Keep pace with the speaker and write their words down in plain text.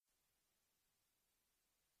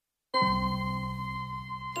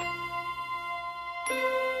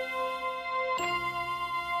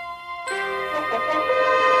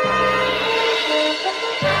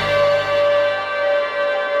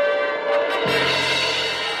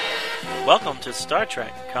Welcome to Star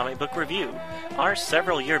Trek Comic Book Review. Our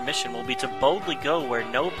several-year mission will be to boldly go where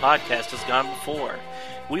no podcast has gone before.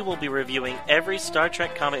 We will be reviewing every Star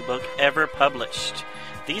Trek comic book ever published.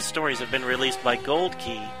 These stories have been released by Gold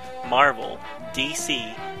Key, Marvel,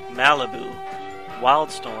 DC, Malibu,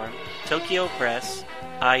 Wildstorm, Tokyo Press,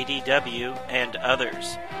 IDW, and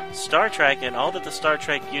others. Star Trek and all that the Star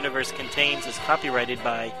Trek universe contains is copyrighted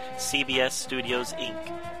by CBS Studios,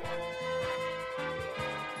 Inc.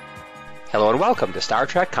 Hello and welcome to Star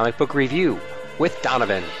Trek Comic Book Review with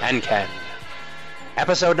Donovan and Ken.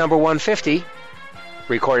 Episode number 150,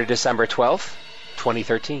 recorded December 12th,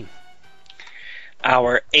 2013.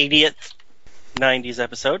 Our 80th 90s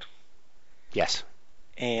episode. Yes.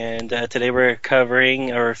 And today we're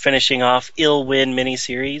covering or finishing off Ill Wind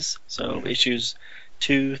miniseries, so issues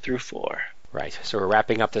 2 through 4. Right, so we're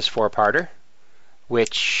wrapping up this four-parter,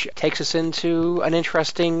 which takes us into an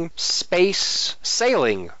interesting space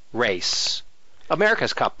sailing race,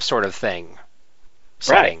 America's Cup sort of thing.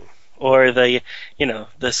 Setting. Right. Or the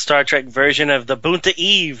Star Trek version of the Bunta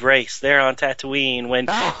Eve race there on Tatooine when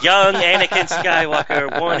young Anakin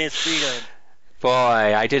Skywalker won his freedom. Boy,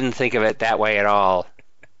 I didn't think of it that way at all.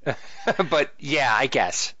 But yeah, I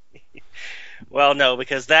guess. Well, no,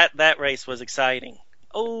 because that race was exciting.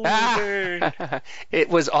 It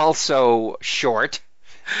was also short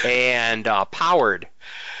and powered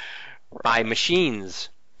by machines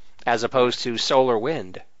as opposed to solar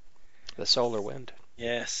wind. The solar wind.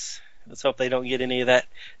 Yes. Let's hope they don't get any of that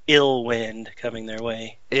ill wind coming their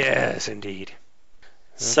way. Yes, indeed.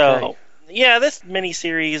 So, yeah, this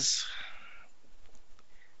miniseries,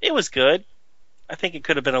 it was good. I think it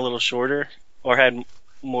could have been a little shorter or had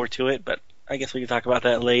more to it, but I guess we can talk about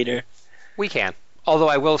that later. We can. Although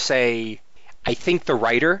I will say, I think the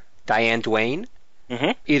writer, Diane Duane,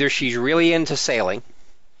 either she's really into sailing,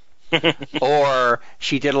 or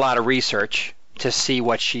she did a lot of research to see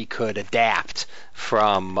what she could adapt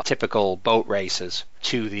from typical boat races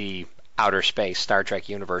to the outer space Star Trek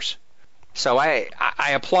universe. So I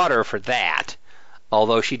applaud her for that,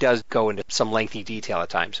 although she does go into some lengthy detail at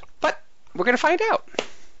times. But we're going to find out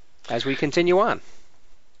as we continue on.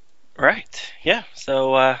 Right, yeah.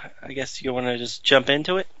 So I guess you want to just jump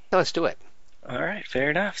into it? Let's do it. All right,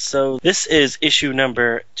 fair enough. So this is issue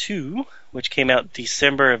number 2, which came out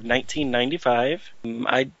December of 1995.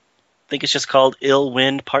 I think it's just called Ill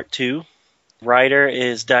Wind Part 2. Writer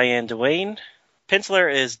is Diane Duane.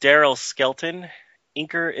 Penciler is Daryl Skelton.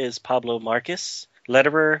 Inker is Pablo Marcus.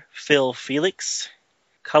 Letterer, Phil Felix.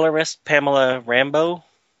 Colorist, Pamela Rambeau.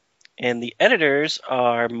 And the editors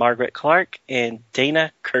are Margaret Clark and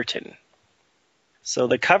Dana Curtin. So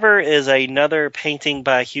the cover is another painting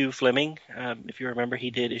by Hugh Fleming. If you remember,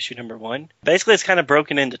 he did issue number 1. Basically, it's kind of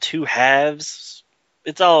broken into 2 halves.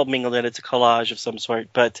 It's all mingled in. It's a collage of some sort.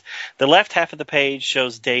 But the left half of the page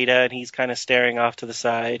shows Data, and he's kind of staring off to the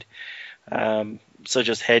side. So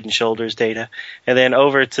just head and shoulders Data. And then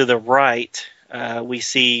over to the right, we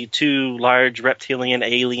see 2 large reptilian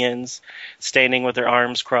aliens standing with their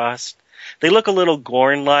arms crossed. They look a little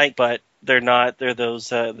Gorn-like, but they're not. They're those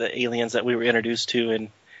the aliens that we were introduced to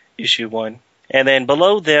in issue 1. And then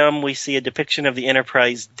below them, we see a depiction of the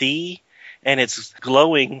Enterprise D, and it's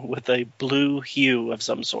glowing with a blue hue of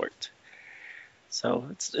some sort. So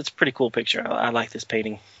it's a pretty cool picture. I like this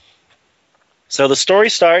painting. So the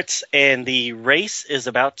story starts, and the race is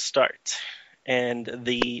about to start. And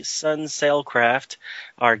the Sun sailcraft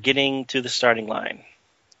are getting to the starting line.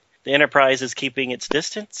 The Enterprise is keeping its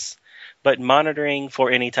distance, but monitoring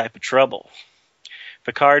for any type of trouble.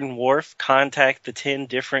 Picard and Worf contact the 10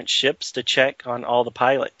 different ships to check on all the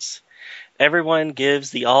pilots. Everyone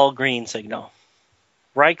gives the all-green signal.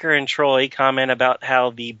 Riker and Troy comment about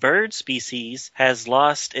how the bird species has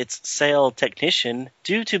lost its sail technician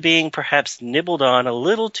due to being perhaps nibbled on a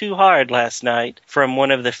little too hard last night from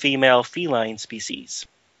one of the female feline species.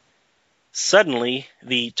 Suddenly,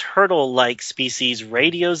 the turtle-like species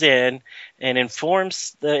radios in and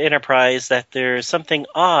informs the Enterprise that there's something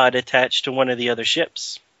odd attached to one of the other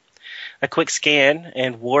ships. A quick scan,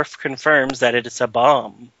 and Worf confirms that it is a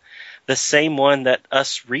bomb, the same one that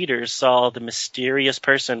us readers saw the mysterious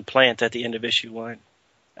person plant at the end of issue 1.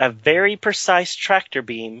 A very precise tractor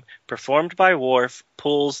beam performed by Worf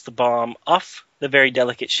pulls the bomb off the very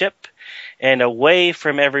delicate ship and away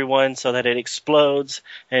from everyone so that it explodes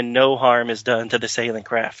and no harm is done to the sailing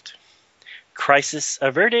craft. Crisis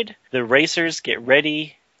averted, the racers get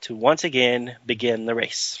ready to once again begin the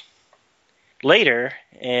race. Later,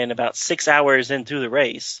 and about 6 hours into the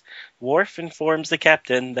race, Worf informs the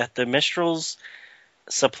captain that the Mistral's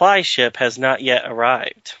supply ship has not yet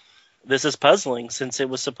arrived. This is puzzling since it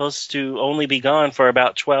was supposed to only be gone for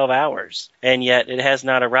about 12 hours, and yet it has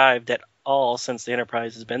not arrived at all since the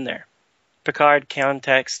Enterprise has been there. Picard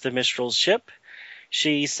contacts the Mistral's ship.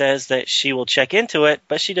 She says that she will check into it,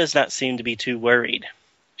 but she does not seem to be too worried.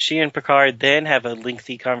 She and Picard then have a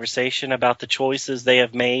lengthy conversation about the choices they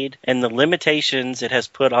have made and the limitations it has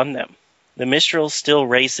put on them. The Mistral still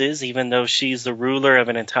races, even though she's the ruler of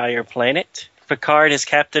an entire planet. Picard is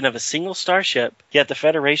captain of a single starship, yet the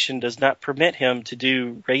Federation does not permit him to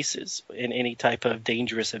do races in any type of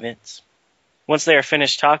dangerous events. Once they are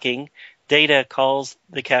finished talking, Data calls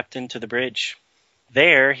the captain to the bridge.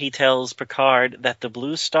 There, he tells Picard that the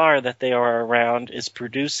blue star that they are around is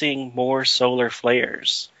producing more solar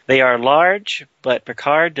flares. They are large, but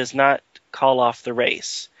Picard does not call off the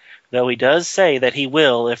race, though he does say that he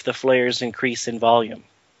will if the flares increase in volume.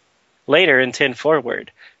 Later in 10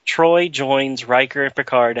 Forward, Troi joins Riker and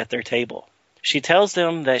Picard at their table. She tells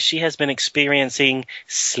them that she has been experiencing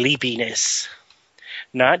sleepiness.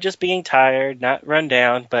 Not just being tired, not run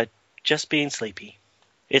down, but just being sleepy.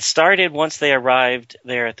 It started once they arrived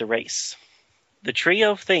there at the race. The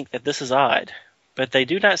trio think that this is odd, but they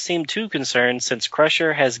do not seem too concerned since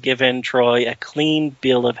Crusher has given Troi a clean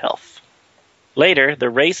bill of health. Later, the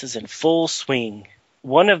race is in full swing.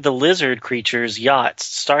 One of the lizard creature's yachts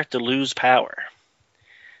start to lose power.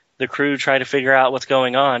 The crew try to figure out what's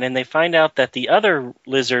going on, and they find out that the other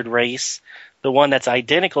lizard race, the one that's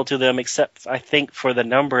identical to them except, I think, for the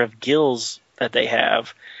number of gills that they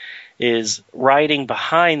have, is riding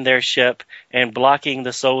behind their ship and blocking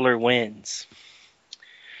the solar winds.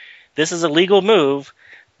 This is a legal move,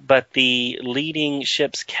 but the leading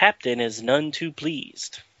ship's captain is none too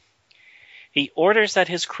pleased. He orders that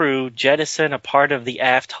his crew jettison a part of the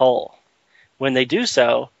aft hull. When they do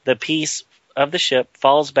so, the piece of the ship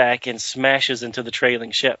falls back and smashes into the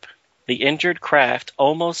trailing ship. The injured craft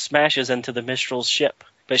almost smashes into the Mistral's ship,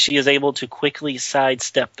 but she is able to quickly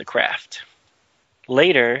sidestep the craft.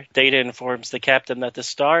 Later, Data informs the captain that the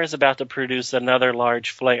star is about to produce another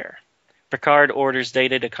large flare. Picard orders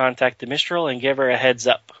Data to contact the Mistral and give her a heads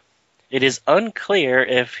up. It is unclear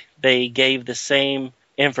if they gave the same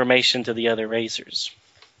information to the other racers.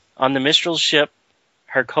 On the Mistral's ship,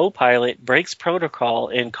 her co-pilot breaks protocol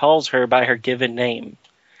and calls her by her given name.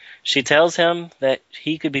 She tells him that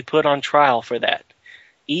he could be put on trial for that,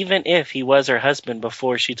 even if he was her husband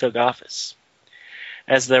before she took office.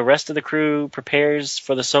 As the rest of the crew prepares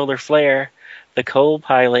for the solar flare, the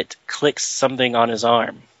co-pilot clicks something on his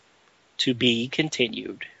arm. To be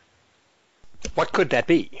continued. What could that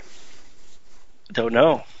be? Don't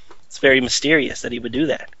know. It's very mysterious that he would do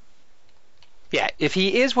that. Yeah, if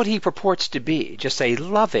he is what he purports to be, just a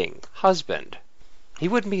loving husband, he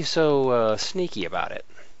wouldn't be so sneaky about it.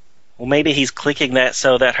 Well, maybe he's clicking that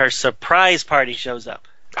so that her surprise party shows up.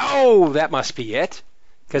 Oh, that must be it.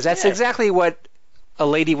 Because that's exactly what a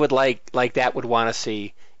lady would like that would want to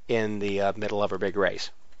see in the middle of her big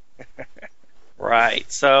race.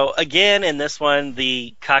 Right. So, again, in this one,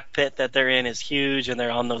 the cockpit that they're in is huge, and they're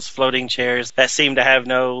on those floating chairs that seem to have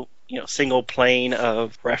no single plane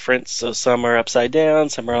of reference. So some are upside down,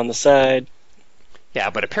 some are on the side. Yeah,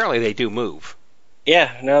 but apparently they do move.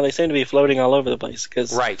 Yeah, no, they seem to be floating all over the place.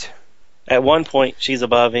 Cause right. At one point, she's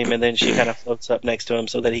above him, and then she kind of floats up next to him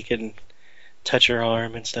so that he can touch her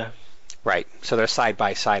arm and stuff. Right. So they're side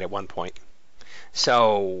by side at one point.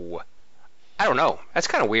 So, I don't know. That's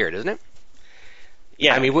kind of weird, isn't it?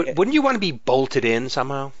 Yeah. I mean, wouldn't you want to be bolted in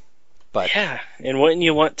somehow? But yeah, and wouldn't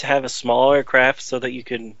you want to have a smaller craft so that you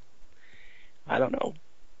can, I don't know,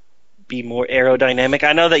 be more aerodynamic?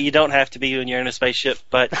 I know that you don't have to be when you're in a spaceship,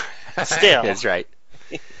 but still. That's right.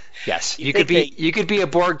 Yes, you could be a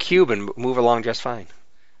Borg cube and move along just fine.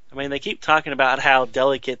 I mean, they keep talking about how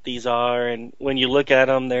delicate these are, and when you look at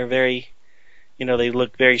them, they're very, they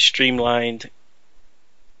look very streamlined.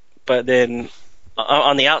 But then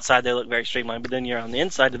on the outside, they look very streamlined. But then you're on the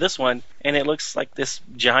inside of this one, and it looks like this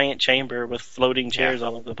giant chamber with floating chairs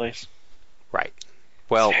all over the place. Right.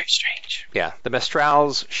 Well, it's very strange. Yeah, the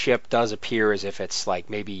Mistral's ship does appear as if it's like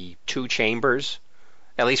maybe two chambers,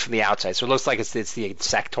 at least from the outside. So it looks like it's the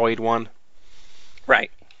insectoid one.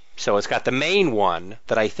 Right. So it's got the main one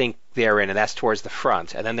that I think they're in, and that's towards the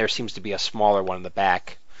front. And then there seems to be a smaller one in the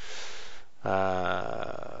back.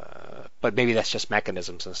 But maybe that's just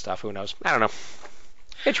mechanisms and stuff. Who knows? I don't know.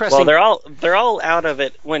 Interesting. Well, they're all out of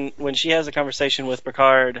it when she has a conversation with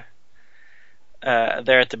Picard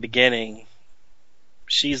there at the beginning.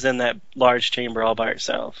 She's in that large chamber all by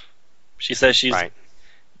herself. She says she's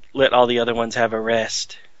let all the other ones have a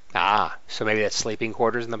rest. Ah, so maybe that's sleeping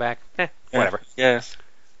quarters in the back? Whatever. Yes.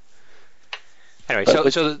 Anyway,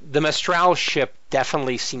 so the Mistral ship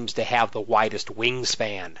definitely seems to have the widest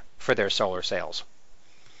wingspan for their solar sails.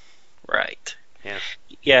 Right. Yeah.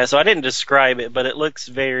 Yeah, so I didn't describe it, but it looks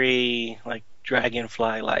very like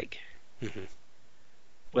dragonfly-like,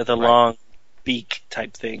 with a long beak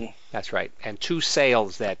type thing. That's right, and two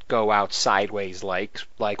sails that go out sideways like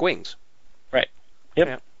wings. Right. Yep.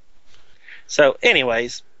 Yeah. So,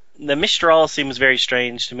 anyways, the Mistral seems very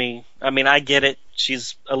strange to me. I mean, I get it.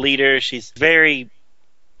 She's a leader. She's very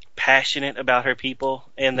passionate about her people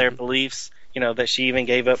and their beliefs. You know, that she even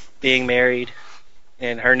gave up being married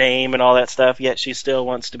and her name and all that stuff, yet she still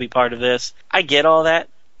wants to be part of this. I get all that.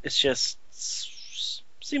 It's just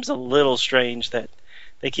seems a little strange that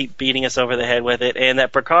they keep beating us over the head with it, and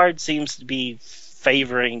that Picard seems to be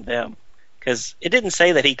favoring them. Because it didn't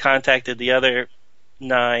say that he contacted the other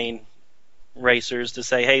 9 racers to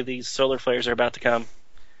say, hey, these solar flares are about to come.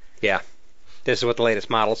 Yeah. This is what the latest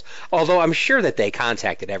models. Although I'm sure that they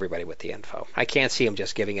contacted everybody with the info. I can't see him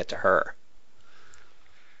just giving it to her.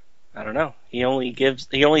 I don't know. He only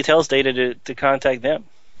tells Data to contact them.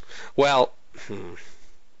 Well,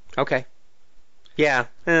 okay. Yeah,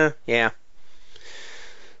 yeah.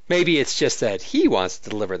 Maybe it's just that he wants to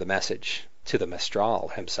deliver the message to the Mistral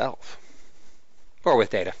himself. Or with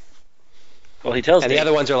Data. Well, he tells and Data. The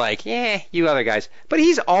other ones are like, yeah, you other guys. But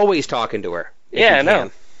he's always talking to her. Yeah,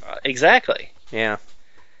 no. Exactly. Yeah.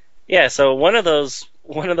 Yeah, so one of those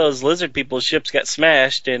lizard people's ships got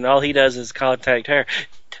smashed, and all he does is contact her.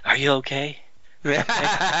 Are you okay?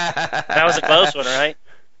 That was a close one, right?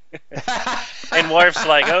 And Worf's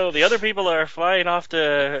like, oh, the other people are flying off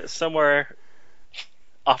to somewhere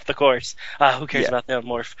off the course. Who cares about them,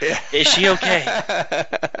 Worf? Yeah. Is she okay?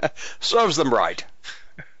 Serves them right.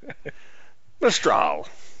 Mistral.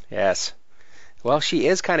 Yes. Well, she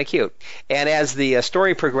is kind of cute. And as the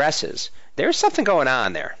story progresses, there's something going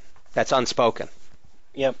on there that's unspoken.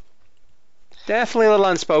 Yep. Definitely a little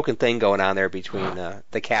unspoken thing going on there between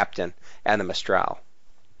the captain and the Mistral.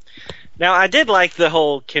 Now, I did like the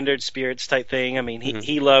whole kindred spirits type thing. I mean,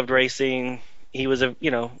 he loved racing. He was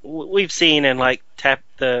we've seen in like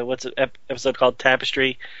what's an episode called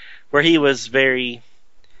Tapestry, where he was very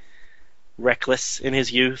reckless in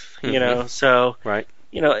his youth, you know. So, right.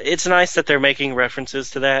 You know, it's nice that they're making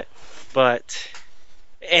references to that,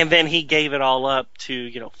 and then he gave it all up to,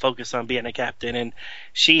 you know, focus on being a captain, and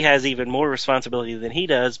she has even more responsibility than he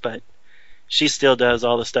does, but she still does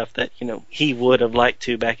all the stuff that, you know, he would have liked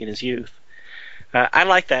to back in his youth. I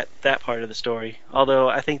like that part of the story, although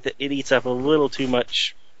I think that it eats up a little too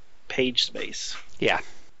much page space. Yeah.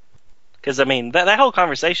 Because, I mean, that whole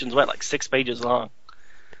conversation's, like 6 pages long?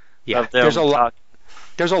 Yeah, there's a lot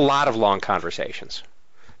of long conversations.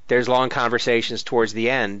 There's long conversations towards the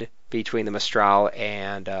end between the Mistral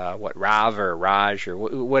and Rav or Raj or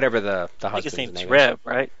whatever the husband's name is. I think his name's Rev,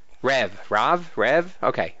 right? Rev.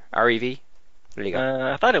 Okay, R-E-V. There you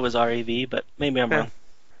go. I thought it was R-E-V, but maybe I'm wrong.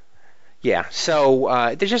 Yeah.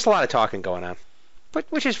 So there's just a lot of talking going on,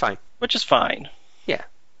 which is fine. Which is fine. Yeah.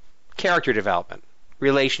 Character development,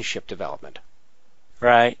 relationship development.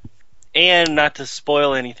 Right. And not to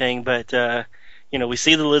spoil anything, but you know, we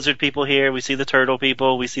see the lizard people here, we see the turtle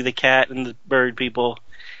people, we see the cat and the bird people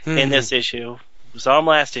in this issue. We saw them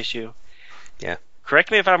last issue. Yeah.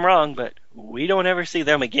 Correct me if I'm wrong, but we don't ever see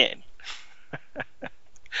them again.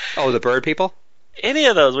 Oh, the bird people? Any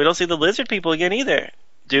of those. We don't see the lizard people again either.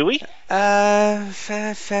 Do we? You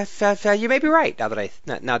may be right now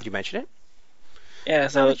that you mention it. Yeah,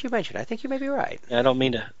 so now that you mention it, I think you may be right. I don't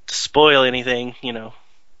mean to spoil anything, you know,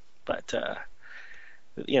 but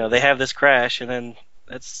you know, they have this crash, and then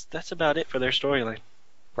that's about it for their storyline.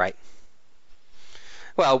 Right.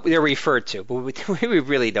 Well, they're referred to, but we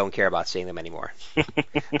really don't care about seeing them anymore.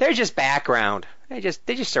 They're just background. They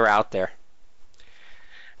just are out there.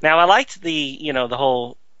 Now, I liked the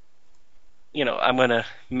whole, you know, I'm gonna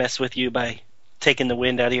mess with you by taking the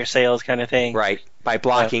wind out of your sails kind of thing. Right. By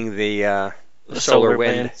blocking the solar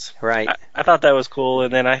wind. Winds. Right. I thought that was cool,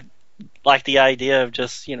 and then I liked the idea of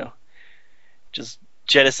just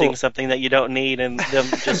jettisoning something that you don't need and them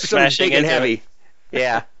just smashing big and into heavy. it.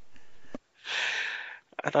 Yeah.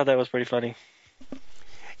 I thought that was pretty funny.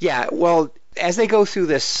 Yeah, well, as they go through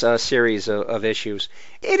this series of issues,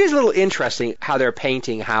 it is a little interesting how they're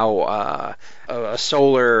painting how a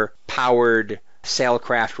solar-powered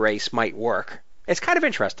sailcraft race might work. It's kind of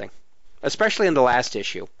interesting, especially in the last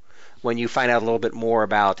issue, when you find out a little bit more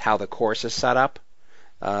about how the course is set up.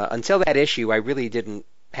 Until that issue, I really didn't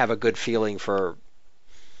have a good feeling for,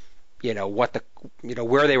 you know,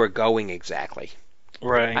 where they were going exactly.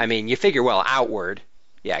 Right. I mean, you figure, well, outward.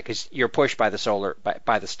 Yeah, because you're pushed by the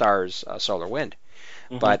stars' solar wind.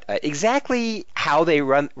 Mm-hmm. But exactly how they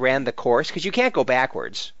ran the course, because you can't go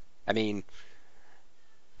backwards. I mean,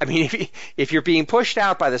 if you're being pushed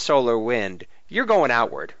out by the solar wind, you're going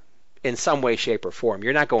outward in some way, shape, or form.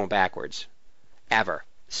 You're not going backwards, ever.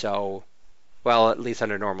 So, well, at least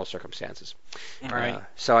under normal circumstances. Right.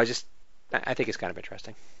 So I think it's kind of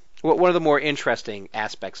interesting. One of the more interesting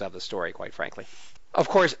aspects of the story, quite frankly. Of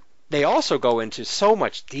course, they also go into so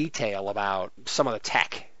much detail about some of the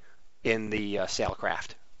tech in the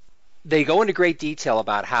sailcraft. They go into great detail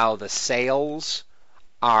about how the sails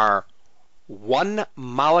are 1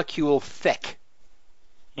 molecule thick,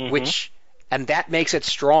 and that makes it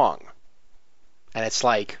strong. And it's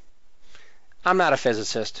like, I'm not a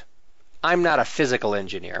physicist. I'm not a physical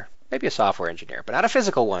engineer. Maybe a software engineer, but not a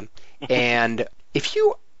physical one. And if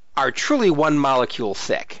you are truly 1 molecule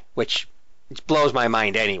thick, which blows my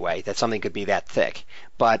mind anyway, that something could be that thick,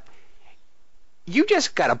 but you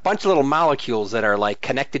just got a bunch of little molecules that are like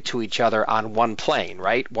connected to each other on one plane,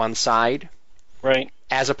 right? One side. Right.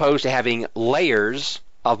 As opposed to having layers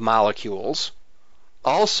of molecules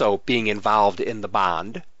also being involved in the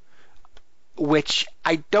bond, which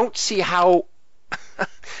I don't see how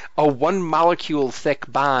a 1 molecule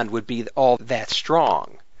thick bond would be all that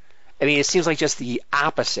strong. I mean, it seems like just the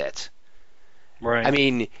opposite. Right. I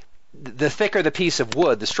mean, the thicker the piece of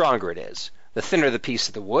wood, the stronger it is. The thinner the piece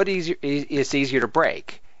of the wood, it's easier to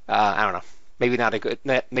break. I don't know. Maybe not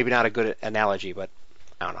a good analogy, but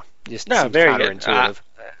I don't know. Just seems very counterintuitive.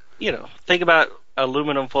 Good. Think about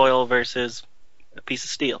aluminum foil versus a piece of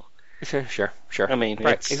steel. Sure. I mean,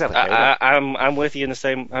 right, exactly. I'm with you in the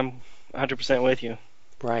same. I'm 100% with you.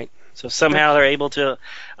 Right. So somehow they're able to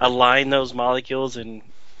align those molecules and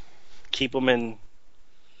keep them in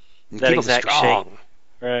that exact shape.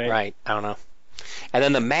 Right. I don't know. And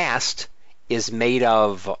then the mast is made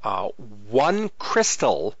of 1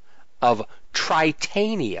 crystal of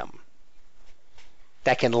tritanium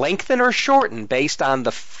that can lengthen or shorten based on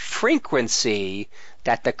the frequency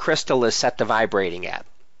that the crystal is set to vibrating at.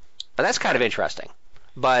 Now, that's kind of interesting.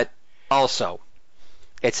 But also,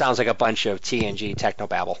 it sounds like a bunch of TNG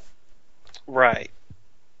technobabble. Right.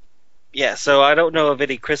 Yeah, so I don't know of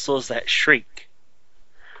any crystals that shrink.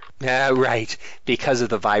 Right, because of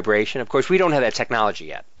the vibration. Of course, we don't have that technology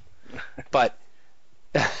yet. But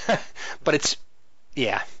it's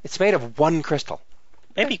made of 1 crystal.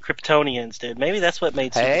 Maybe Kryptonians did. Maybe that's what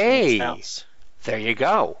made Superman's house. There you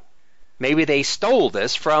go. Maybe they stole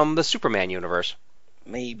this from the Superman universe.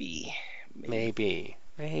 Maybe.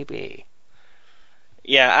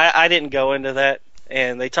 Yeah, I didn't go into that,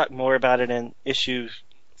 and they talk more about it in issue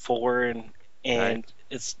 4, and right.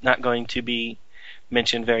 It's not going to be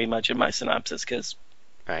mentioned very much in my synopsis because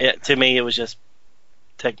to me it was just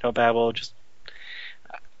technobabble. Just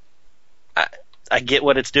I get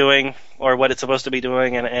what it's doing or what it's supposed to be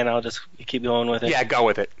doing, and I'll just keep going with it. Yeah, go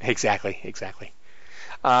with it. Exactly.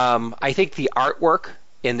 I think the artwork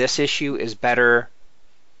in this issue is better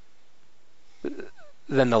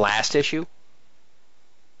than the last issue.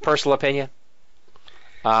 Personal opinion.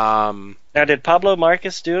 Now, did Pablo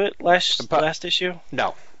Marcus do it last issue?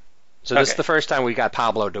 No. So this is the first time we got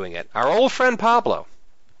Pablo doing it. Our old friend Pablo.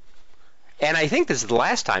 And I think this is the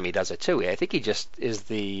last time he does it, too. I think he just is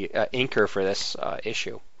the inker for this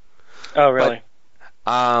issue. Oh, really?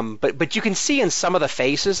 But you can see in some of the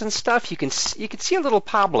faces and stuff, you can see a little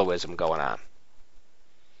Pabloism going on.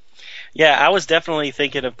 Yeah, I was definitely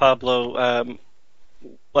thinking of Pablo,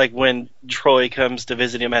 like when Troy comes to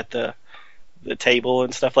visit him at the table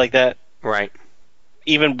and stuff like that. Right.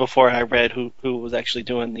 Even before I read who was actually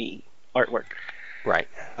doing the artwork. Right.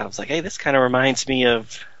 I was like, hey, this kind of reminds me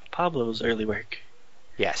of Pablo's early work.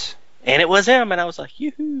 Yes. And it was him, and I was like,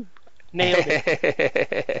 yoo-hoo, nailed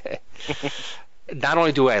it. Not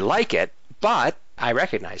only do I like it, but I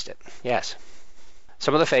recognized it. Yes.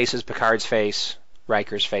 Some of the faces, Picard's face,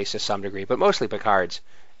 Riker's face to some degree, but mostly Picard's,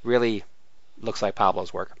 really looks like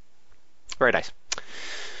Pablo's work. Very nice.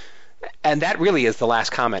 And that really is the last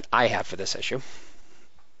comment I have for this issue.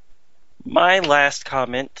 My last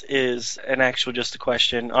comment is just a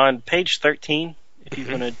question. On page 13, if you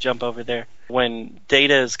want to jump over there, when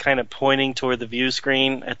Data is kind of pointing toward the view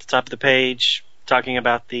screen at the top of the page, talking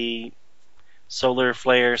about the solar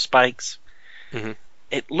flare spikes,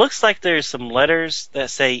 it looks like there's some letters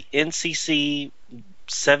that say NCC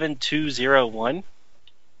 7201.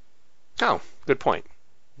 Oh, good point.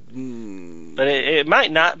 But it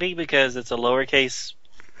might not be because it's a lowercase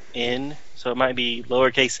n, so it might be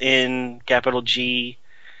lowercase n, capital G,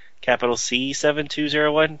 capital C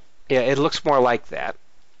 7201. Yeah, it looks more like that.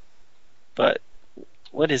 But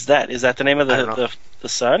what is that? Is that the name of the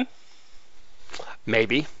sun?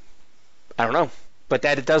 Maybe. I don't know. But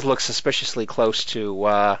that it does look suspiciously close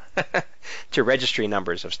to to registry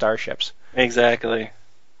numbers of starships. Exactly.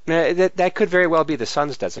 That could very well be the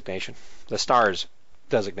sun's designation, the star's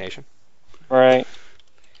designation. Right.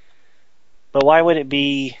 But why would it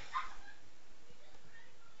be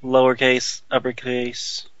lowercase,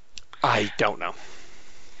 uppercase? I don't know.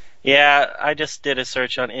 Yeah, I just did a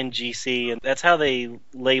search on NGC, and that's how they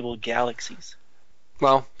label galaxies.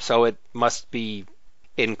 Well, so it must be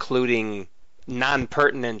including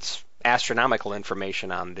non-pertinent astronomical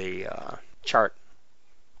information on the chart.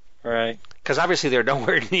 Right. Because obviously they're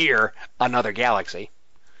nowhere near another galaxy.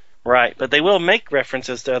 Right, but they will make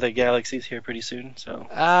references to other galaxies here pretty soon, so...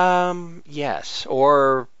 Yes,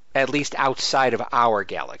 or at least outside of our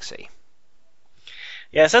galaxy.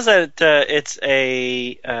 Yeah, it says that it's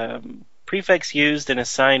a prefix used in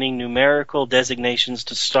assigning numerical designations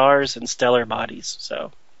to stars and stellar bodies,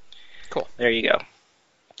 so... Cool. There you go.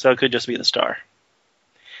 So it could just be the star.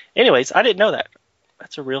 Anyways, I didn't know that.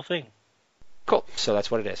 That's a real thing. Cool, so that's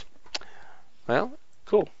what it is. Well,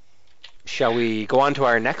 cool. Shall we go on to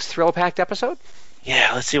our next thrill-packed episode?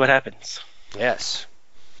 Yeah, let's see what happens. Yes.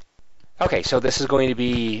 Okay, so this is going to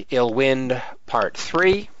be Ill Wind Part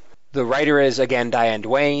 3. The writer is, again, Diane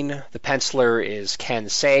Duane. The penciler is Ken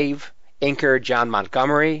Save. Inker, John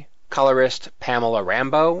Montgomery. Colorist, Pamela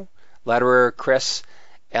Rambeau. Letterer, Chris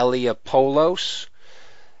Eliopoulos.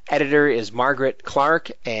 Editor is Margaret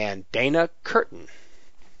Clark and Dana Curtin.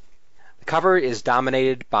 The cover is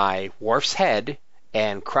dominated by Worf's head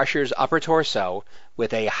and Crusher's upper torso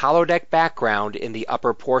with a holodeck background in the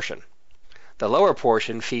upper portion. The lower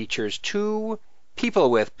portion features two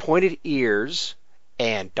people with pointed ears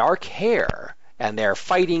and dark hair, and they're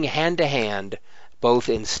fighting hand-to-hand, both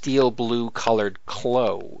in steel blue-colored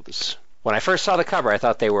clothes. When I first saw the cover, I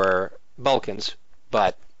thought they were Vulcans,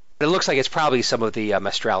 but it looks like it's probably some of the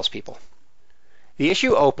Mestrals people. The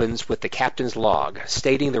issue opens with the captain's log,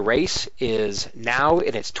 stating the race is now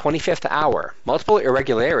in its 25th hour. Multiple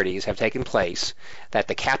irregularities have taken place that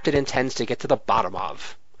the captain intends to get to the bottom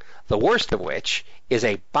of. The worst of which is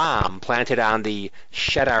a bomb planted on the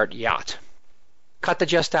Shedart yacht. Cut to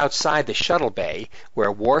just outside the shuttle bay,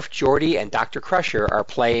 where Worf, Geordi, and Dr. Crusher are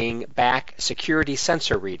playing back security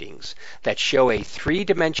sensor readings that show a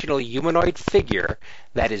three-dimensional humanoid figure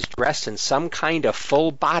that is dressed in some kind of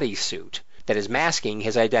full body suit that is masking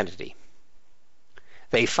his identity.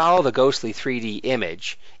 They follow the ghostly 3D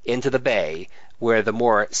image into the bay, where the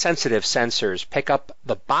more sensitive sensors pick up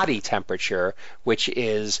the body temperature, which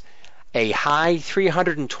is a high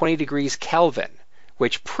 320 degrees Kelvin,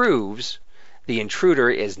 which proves the intruder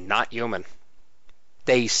is not human.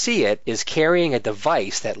 They see it is carrying a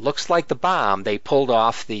device that looks like the bomb they pulled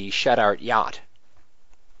off the Shedart yacht.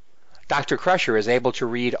 Dr. Crusher is able to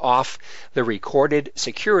read off the recorded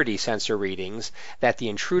security sensor readings that the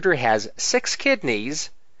intruder has 6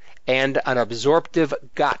 kidneys and an absorptive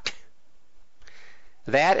gut.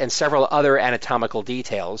 That and several other anatomical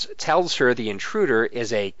details tells her the intruder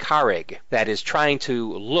is a Karig that is trying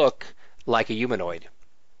to look like a humanoid.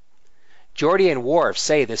 Geordi and Worf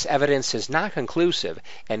say this evidence is not conclusive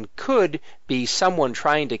and could be someone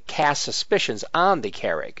trying to cast suspicions on the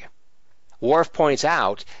Karig. Worf points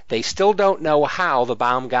out they still don't know how the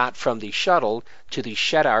bomb got from the shuttle to the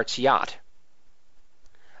Shedart's yacht.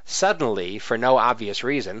 Suddenly, for no obvious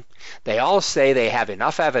reason, they all say they have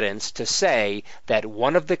enough evidence to say that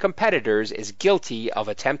one of the competitors is guilty of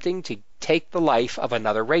attempting to take the life of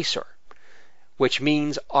another racer, which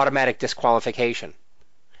means automatic disqualification.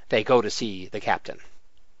 They go to see the captain.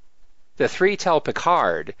 The three tell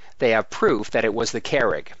Picard they have proof that it was the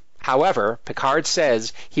Karig. However, Picard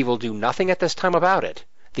says he will do nothing at this time about it.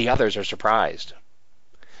 The others are surprised.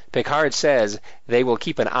 Picard says they will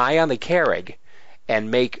keep an eye on the Karig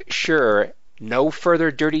and make sure no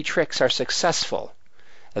further dirty tricks are successful,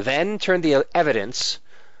 then turn the evidence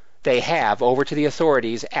they have over to the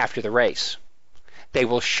authorities after the race. They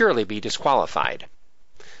will surely be disqualified.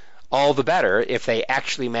 All the better if they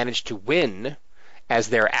actually manage to win, as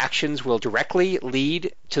their actions will directly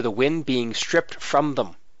lead to the win being stripped from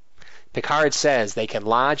them. Picard says they can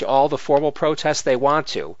lodge all the formal protests they want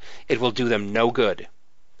to. It will do them no good.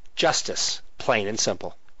 Justice, plain and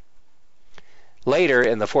simple. Later,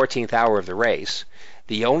 in the 14th hour of the race,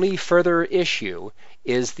 the only further issue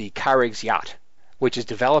is the Karig's yacht, which is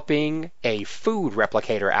developing a food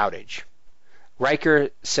replicator outage. Riker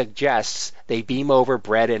suggests they beam over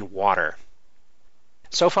bread and water.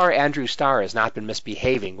 So far, Andrew Starr has not been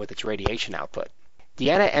misbehaving with its radiation output.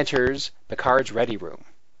 Deanna enters Picard's ready room.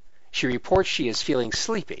 She reports she is feeling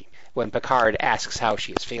sleepy when Picard asks how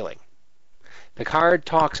she is feeling. Picard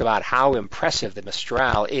talks about how impressive the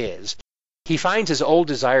Mistral is He finds his old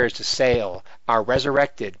desires to sail are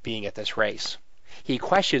resurrected being at this race. He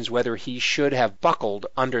questions whether he should have buckled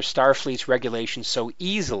under Starfleet's regulations so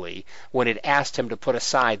easily when it asked him to put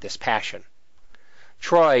aside this passion.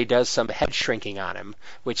 Troi does some head shrinking on him,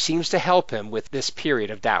 which seems to help him with this period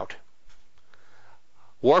of doubt.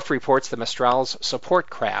 Worf reports the Mistral's support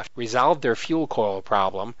craft resolved their fuel coil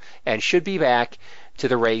problem and should be back to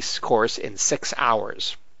the race course in 6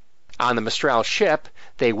 hours. On the Mistral ship,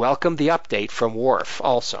 they welcome the update from Worf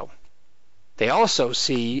also. They also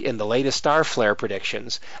see in the latest star flare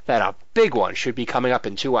predictions that a big one should be coming up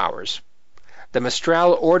in 2 hours. The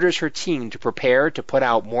Mistral orders her team to prepare to put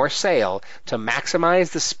out more sail to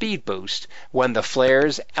maximize the speed boost when the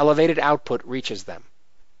flare's elevated output reaches them.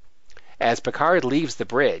 As Picard leaves the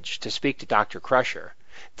bridge to speak to Dr. Crusher,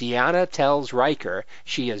 Deanna tells Riker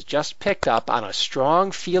she has just picked up on a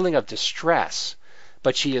strong feeling of distress,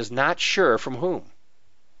 but she is not sure from whom.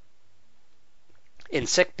 In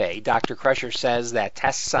sickbay, Dr. Crusher says that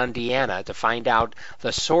tests on Deanna to find out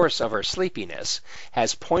the source of her sleepiness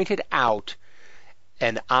has pointed out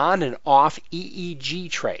an on and off EEG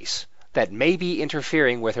trace that may be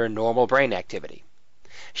interfering with her normal brain activity.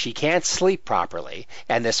 She can't sleep properly,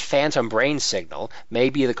 and this phantom brain signal may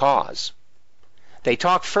be the cause. They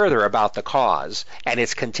talk further about the cause and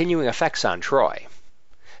its continuing effects on Troi.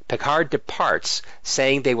 Picard departs,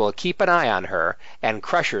 saying they will keep an eye on her, and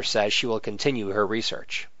Crusher says she will continue her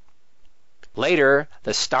research. Later,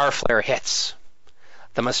 the star flare hits.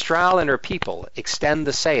 The Mistral and her people extend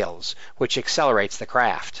the sails, which accelerates the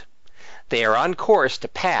craft. They are on course to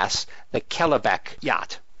pass the Kellebec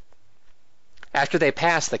yacht. After they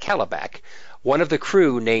pass the Kellebec, one of the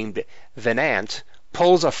crew named Venant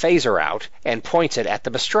pulls a phaser out and points it at the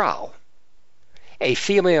Mistral. A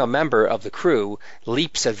female member of the crew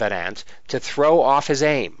leaps at Venant to throw off his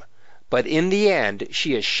aim, but in the end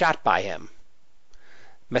she is shot by him.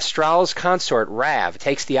 Mistral's consort Rav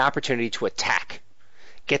takes the opportunity to attack,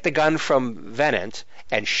 get the gun from Venant,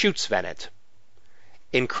 and shoots Venant.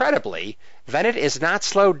 Incredibly, Venant is not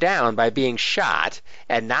slowed down by being shot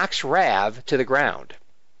and knocks Rav to the ground.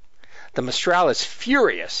 The Mistral is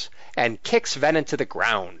furious and kicks Venant to the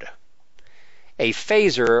ground. A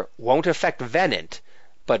phaser won't affect Venant,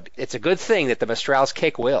 but it's a good thing that the Mistral's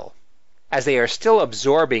kick will. As they are still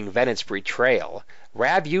absorbing Venant's betrayal,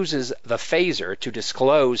 Rav uses the phaser to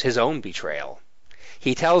disclose his own betrayal.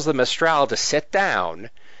 He tells the Mistral to sit down,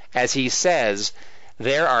 as he says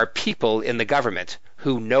there are people in the government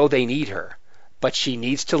who know they need her, but she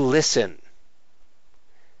needs to listen.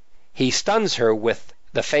 He stuns her with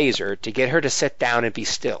the phaser to get her to sit down and be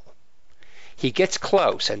still. He gets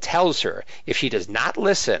close and tells her if she does not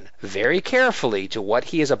listen very carefully to what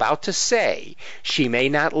he is about to say, she may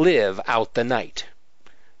not live out the night.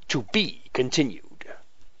 To be continued.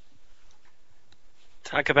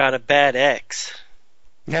 Talk about a bad ex.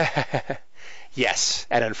 Yes,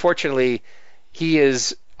 and unfortunately, he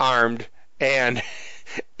is armed and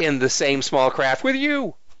in the same small craft with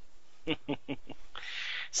you.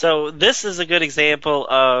 So this is a good example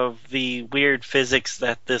of the weird physics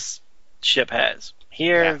that this ship has.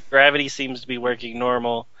 Here, gravity seems to be working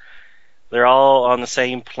normal. They're all on the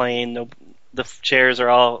same plane. The chairs are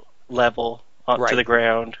all level to the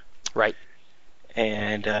ground. Right.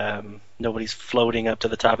 And nobody's floating up to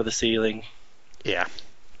the top of the ceiling. Yeah.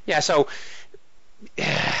 Yeah, so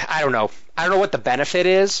I don't know. I don't know what the benefit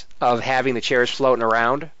is of having the chairs floating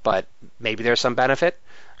around, but maybe there's some benefit.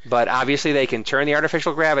 But obviously they can turn the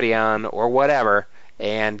artificial gravity on or whatever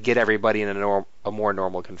and get everybody in a more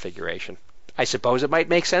normal configuration. I suppose it might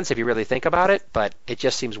make sense if you really think about it, but it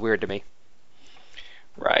just seems weird to me.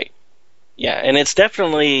 Right. Yeah, and it's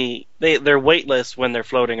definitely, they're weightless when they're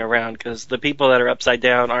floating around because the people that are upside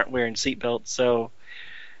down aren't wearing seatbelts, so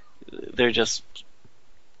they're just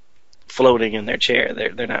floating in their chair.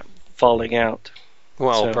 They're not falling out.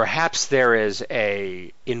 Well, perhaps there is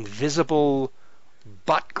a invisible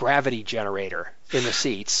butt gravity generator in the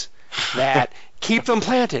seats that keep them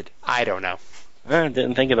planted. I don't know. I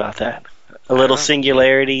didn't think about that. A little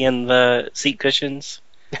singularity in the seat cushions.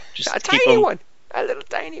 Just a tiny one. A little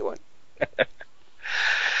tiny one.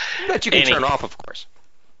 That you can turn off, of course.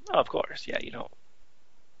 Oh, of course. Yeah, you don't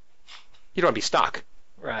want to be stuck.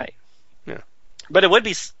 Right. Yeah. But it would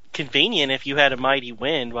be convenient if you had a mighty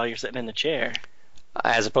wind while you're sitting in the chair.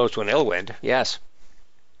 As opposed to an ill wind, yes.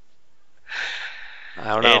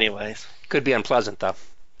 I don't know. Anyways. Could be unpleasant, though.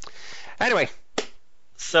 Anyway.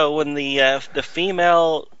 So when the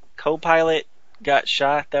female co-pilot got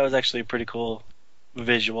shot, that was actually a pretty cool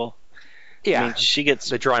visual. Yeah, I mean,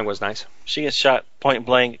 the drawing was nice. She gets shot point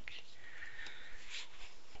blank.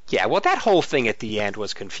 Yeah, well, that whole thing at the end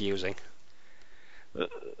was confusing.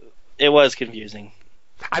 it was confusing.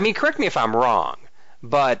 I mean, correct me if I'm wrong,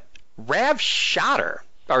 but Rav shot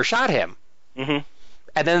him. Mm-hmm.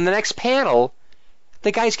 And then in the next panel,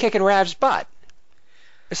 the guy's kicking Rav's butt.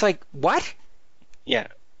 It's like, what? Yeah.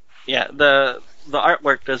 The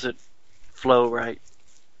artwork doesn't flow right.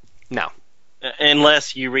 No.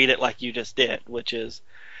 Unless you read it like you just did, which is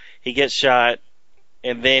he gets shot,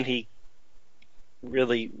 and then he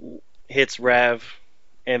really hits Rav,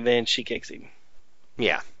 and then she kicks him.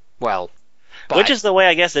 Yeah. Well. Which is the way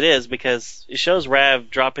I guess it is, because it shows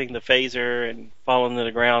Rav dropping the phaser and falling to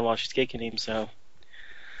the ground while she's kicking him, so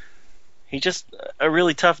he's just a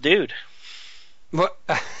really tough dude. Well,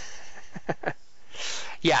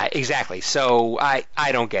 yeah, exactly. So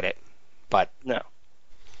I don't get it, but no.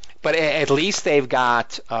 But at least they've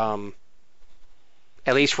got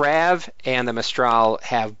at least Rav and the Mistral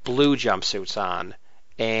have blue jumpsuits on,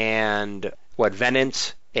 and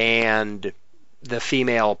Venant and the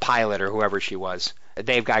female pilot or whoever she was,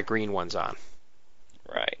 they've got green ones on.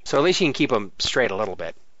 Right. So at least you can keep them straight a little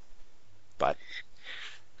bit. But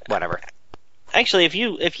whatever. Actually,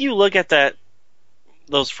 if you look at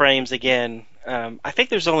those frames again, I think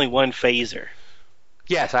there's only one phaser.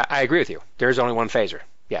 Yes, I agree with you. There's only one phaser.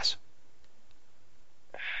 Yes.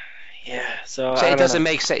 Yeah. So it doesn't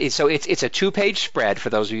make sense. So it's a 2-page spread for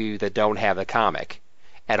those of you that don't have the comic,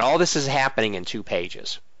 and all this is happening in 2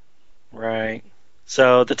 pages. Right.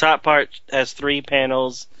 So the top part has 3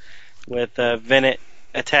 panels with Venant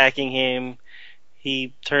attacking him.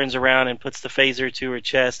 He turns around and puts the phaser to her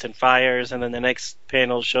chest and fires, and then the next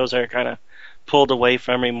panel shows her kind of pulled away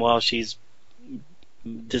from him while she's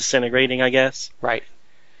disintegrating, I guess. Right.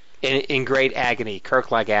 In great agony,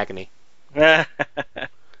 Kirk-like agony. And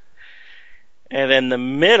then the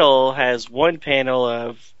middle has one panel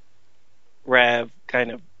of Rav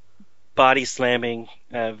kind of body slamming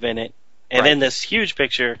Venant, and then this huge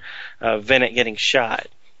picture of Venant getting shot.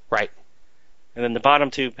 Right. And then the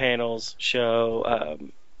bottom 2 panels show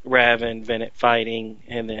Rav and Venant fighting,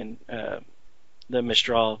 and then the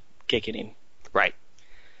Mistral kicking him. Right.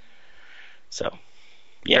 So,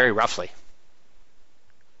 yeah. Very roughly.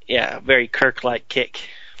 Yeah, very Kirk-like kick.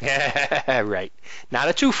 Right. Not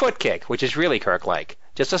a 2-foot kick, which is really Kirk-like.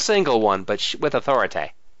 Just a single one, but with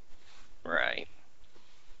authority. Right.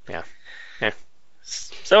 Yeah.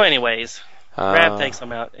 So, anyways, Rav takes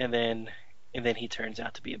him out, and then he turns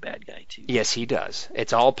out to be a bad guy too. Yes, he does.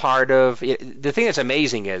 It's all part of the thing that's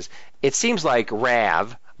amazing is it seems like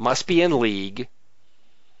Rav must be in league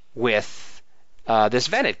with this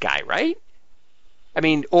Venant guy, right? I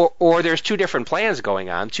mean, or there's 2 different plans going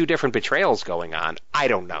on, 2 different betrayals going on. I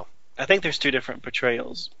don't know. I think there's 2 different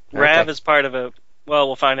betrayals. Okay. Rav is part of a. Well,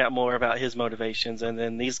 we'll find out more about his motivations, and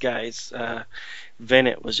then these guys,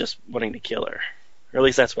 Venant was just wanting to kill her, or at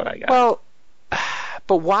least that's what I got. Well,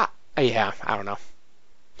 but why? Yeah, I don't know.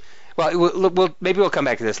 Well, maybe we'll come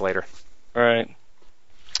back to this later. All right.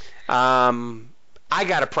 I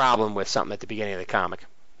got a problem with something at the beginning of the comic.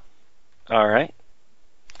 All right.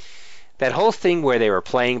 That whole thing where they were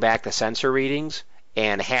playing back the sensor readings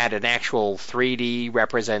and had an actual 3D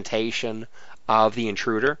representation of the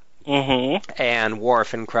intruder. Mm-hmm. And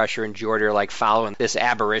Worf and Crusher and Geordi are like following this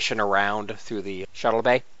aberration around through the shuttle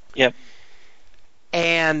bay. Yep.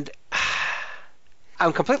 And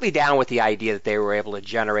I'm completely down with the idea that they were able to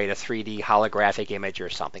generate a 3D holographic image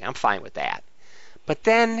or something. I'm fine with that. But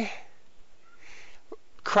then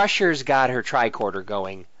Crusher's got her tricorder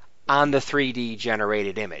going on the 3D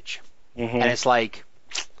generated image. Mm-hmm. And it's like,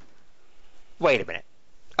 wait a minute.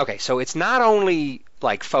 Okay, so it's not only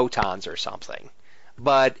like photons or something,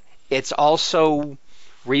 but it's also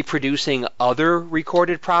reproducing other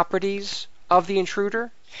recorded properties of the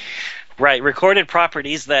intruder? Right, recorded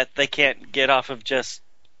properties that they can't get off of just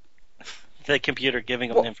the computer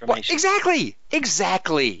giving them information.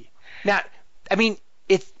 Exactly. Now, I mean,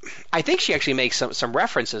 I think she actually makes some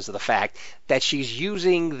references to the fact that she's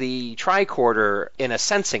using the tricorder in a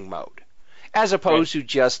sensing mode, as opposed to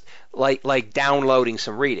just like downloading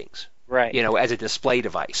some readings. Right. You know, as a display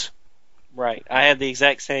device. Right. I had the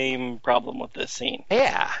exact same problem with this scene.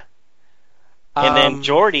 Yeah. And then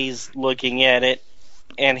Geordi's looking at it,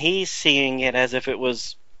 and he's seeing it as if it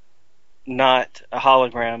was not a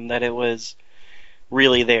hologram, that it was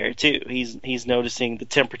really there too. He's noticing the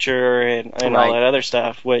temperature and all that other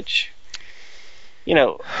stuff, which, you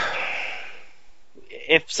know,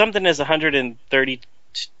 if something is 130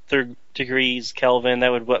 degrees Kelvin, that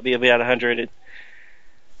would be about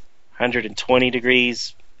 120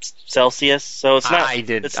 degrees Celsius. So it's not. I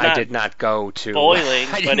did not go to boiling,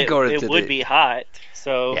 but it would be hot.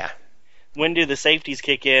 So yeah. When do the safeties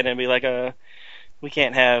kick in and be like, we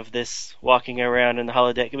can't have this walking around in the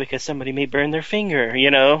holodeck because somebody may burn their finger,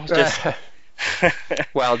 you know? Just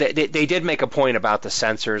Well, they did make a point about the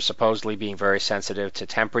sensors supposedly being very sensitive to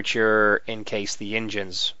temperature in case the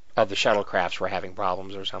engines of the shuttlecrafts were having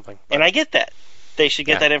problems or something. And I get that. They should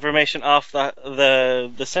get that information off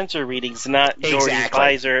the sensor readings, not Geordi's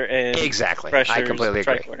visor and Crusher's I completely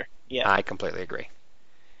agree. tricorder. Yeah. I completely agree.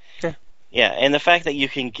 Yeah, and the fact that you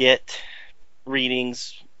can get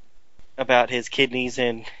readings about his kidneys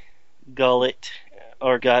and gullet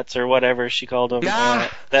or guts or whatever she called them.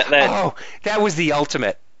 That was the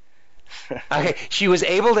ultimate. Okay, she was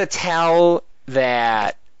able to tell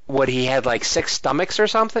that he had like 6 stomachs or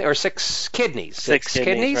something, or 6 kidneys. 6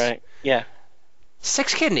 kidneys, right? Yeah.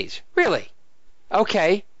 6 kidneys, really?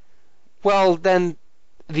 Okay. Well, then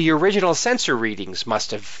the original sensor readings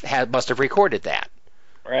must have recorded that.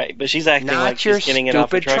 Right, but she's acting Not like she's getting it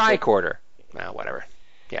off a stupid tricorder. Well, whatever.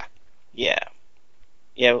 Yeah. Yeah.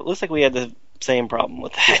 Yeah, it looks like we had the same problem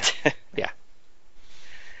with that. Yeah.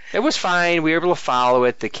 It was fine. We were able to follow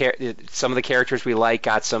it. Some of the characters we like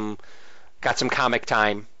got some comic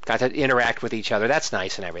time, got to interact with each other. That's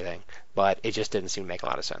nice and everything, but it just didn't seem to make a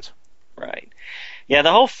lot of sense. Right. Yeah,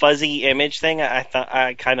 the whole fuzzy image thing I thought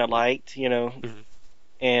I kind of liked, you know. Mm-hmm.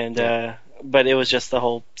 And but it was just the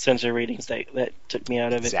whole sensor readings that took me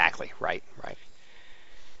out of it. Exactly. Right.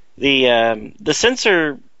 The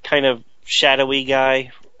sensor kind of shadowy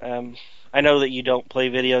guy. I know that you don't play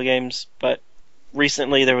video games, but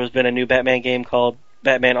recently there has been a new Batman game called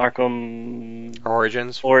Batman Arkham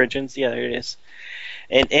Origins. Yeah, there it is.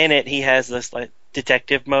 And in it, he has this like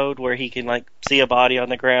detective mode where he can like see a body on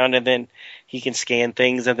the ground and then he can scan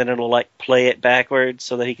things and then it'll like play it backwards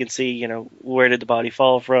so that he can see, you know, where did the body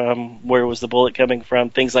fall from, where was the bullet coming from,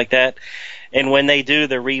 things like that. And when they do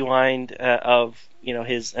the rewind of, you know,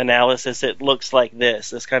 his analysis, it looks like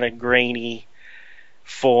this kind of grainy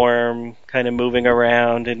form kind of moving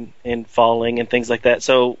around and falling and things like that.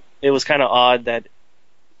 So it was kind of odd that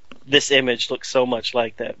this image looks so much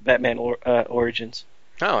like that Batman Origins.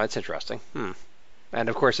 Oh, that's interesting. And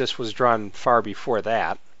of course, this was drawn far before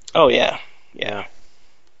that. Oh yeah.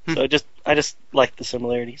 So I just like the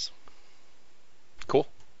similarities. Cool.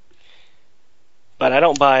 But I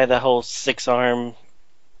don't buy the whole 6-arm,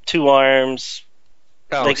 2 arms.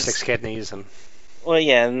 Oh, 6 kidneys and. Well,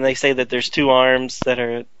 yeah, and they say that there's 2 arms that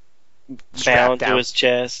are bound to his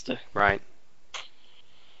chest. Right.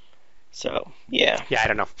 So, yeah. Yeah, I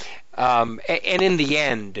don't know. And in the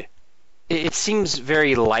end, it seems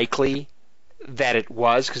very likely that it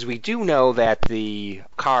was, because we do know that the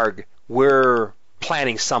Karg were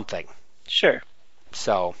planning something. Sure.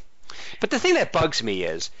 So, but the thing that bugs me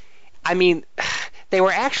is, I mean, they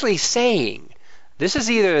were actually saying this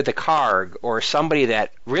is either the Karg or somebody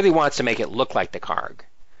that really wants to make it look like the Karg.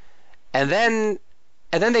 And then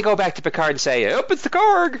they go back to Picard and say, "Oh, it's the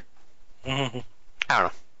Karg." Mm-hmm. I don't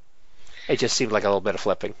know. It just seemed like a little bit of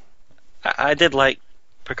flipping. I did like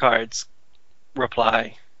Picard's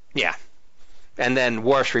reply. Yeah. And then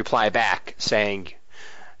Worf's reply back saying,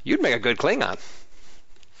 "You'd make a good Klingon."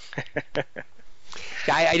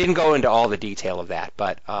 I didn't go into all the detail of that,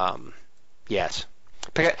 but yes.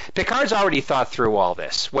 Picard's already thought through all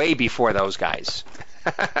this way before those guys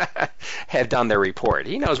have done their report.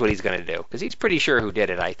 He knows what he's going to do, because he's pretty sure who did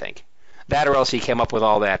it, I think. That or else he came up with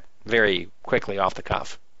all that very quickly off the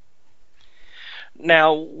cuff.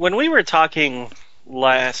 Now, when we were talking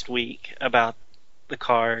last week about the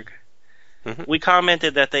Karg, we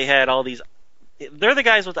commented that they had all these... They're the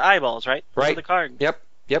guys with the eyeballs, right? Right. The Karg. Yep.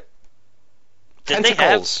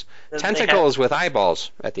 Tentacles. Tentacles with eyeballs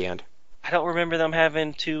at the end. I don't remember them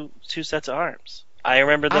having two sets of arms. I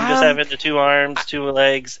remember them just having the 2 arms, 2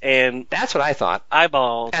 legs, and... That's what I thought.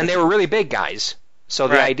 Eyeballs. And they were really big guys. So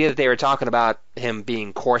the idea that they were talking about him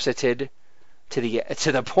being corseted to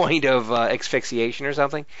the point of asphyxiation or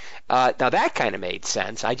something, now that kind of made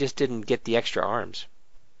sense. I just didn't get the extra arms.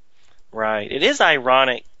 Right. It is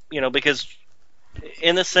ironic, because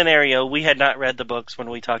in this scenario, we had not read the books when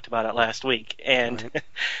we talked about it last week. And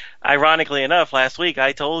ironically enough, last week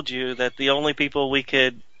I told you that the only people we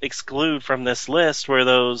could exclude from this list were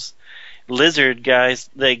those lizard guys,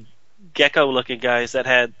 the gecko-looking guys that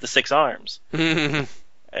had the 6 arms.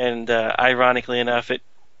 And ironically enough,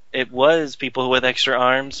 it was people with extra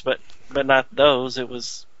arms, but not those. It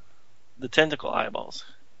was the tentacle eyeballs.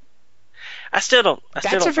 That's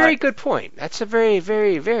a very good point. That's a very,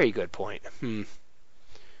 very, very good point.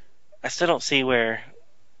 I still don't see where...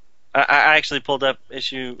 I actually pulled up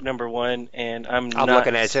issue number 1, and I'm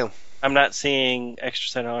looking at it too. I'm not seeing extra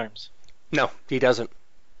set of arms. No, he doesn't.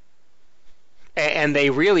 And they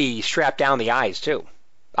really strap down the eyes too,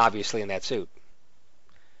 obviously, in that suit.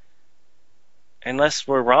 Unless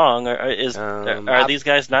we're wrong, are these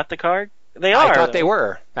guys not the Karg? They are. I thought they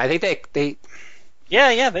were. I think they.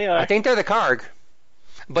 Yeah, they are. I think they're the Karg.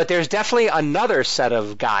 But there's definitely another set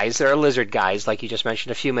of guys. There are lizard guys, like you just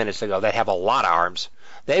mentioned a few minutes ago, that have a lot of arms.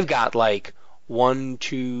 They've got like 1,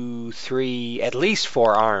 2, 3, at least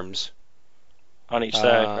 4 arms. On each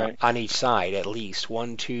side, right? On each side, at least.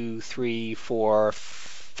 1, 2, 3, 4,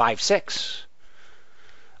 5, 6.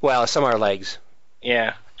 Well, some are legs.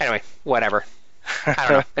 Yeah. Anyway, whatever. I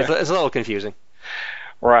don't know. It's a little confusing.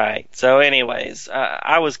 Right. So anyways,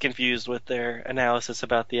 I was confused with their analysis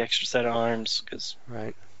about the extra set of arms because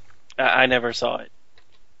right. I never saw it.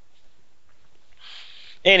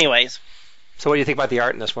 Anyways. So what do you think about the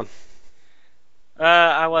art in this one?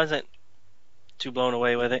 I wasn't too blown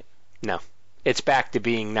away with it. No. It's back to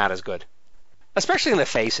being not as good. Especially in the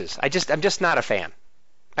faces. I'm just not a fan.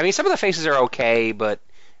 I mean, some of the faces are okay, but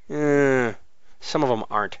some of them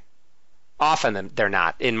aren't. Often they're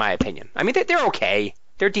not, in my opinion. I mean, they're okay.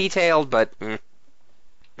 They're detailed, but...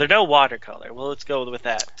 They're no watercolor. Well, let's go with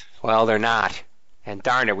that. Well, they're not. And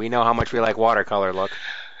darn it, we know how much we like watercolor look.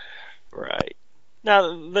 Right.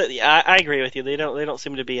 No, but I agree with you. They don't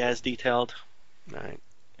seem to be as detailed. Right.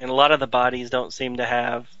 And a lot of the bodies don't seem to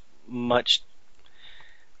have much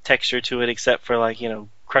texture to it, except for, like,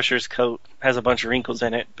 Crusher's coat has a bunch of wrinkles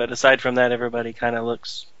in it. But aside from that, everybody kind of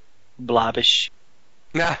looks blobbish.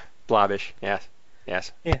 Nah, blobbish, yes.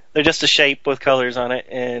 Yes. Yeah, they're just a shape with colors on it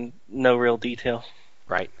and no real detail.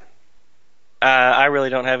 Right. I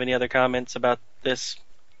really don't have any other comments about this.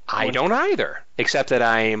 I don't either, except that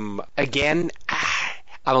I'm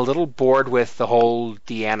a little bored with the whole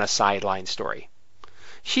Deanna sideline story.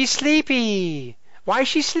 She's sleepy. Why is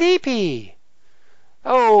she sleepy?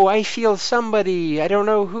 Oh, I feel somebody. I don't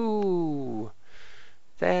know who.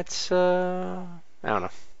 That's, I don't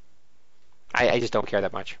know. I just don't care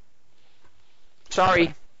that much.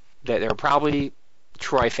 Sorry, there are probably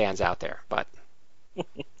Troy fans out there, but...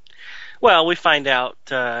 Well, we find out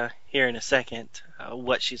here in a second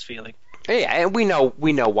what she's feeling. Yeah, and we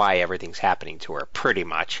know why everything's happening to her, pretty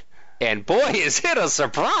much. And boy, is it a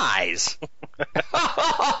surprise!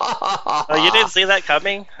 Oh, you didn't see that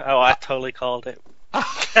coming? Oh, I totally called it.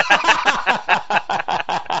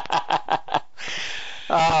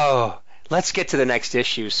 Oh, let's get to the next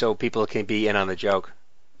issue so people can be in on the joke.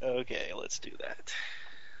 Okay, let's do that.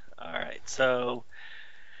 All right, so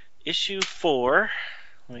issue 4.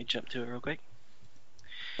 Let me jump to it real quick.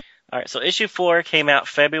 All right, so issue 4 came out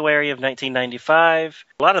February of 1995.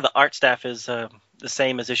 A lot of the art staff is the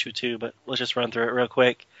same as issue 2, but let's just run through it real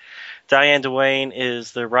quick. Diane Duane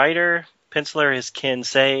is the writer. Penciler is Ken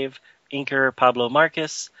Save. Inker Pablo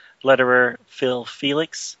Marcus. Letterer Phil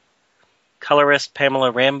Felix. Colorist Pamela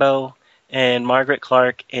Rambo. And Margaret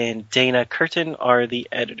Clark and Dana Curtin are the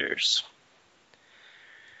editors.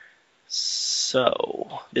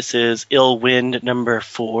 So, this is Ill Wind number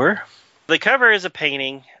 4. The cover is a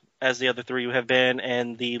painting, as the other 3 have been,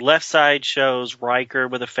 and the left side shows Riker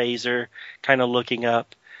with a phaser, kind of looking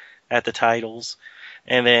up at the titles.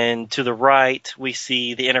 And then to the right, we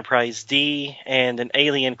see the Enterprise D and an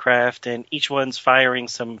alien craft, and each one's firing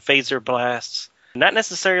some phaser blasts, not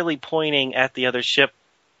necessarily pointing at the other ship,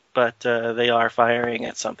 but they are firing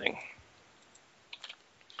at something.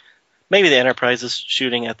 Maybe the Enterprise is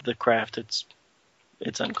shooting at the craft.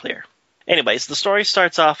 It's unclear. Anyways, the story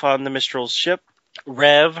starts off on the Mistral's ship.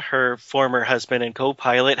 Rev, her former husband and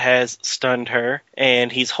co-pilot, has stunned her,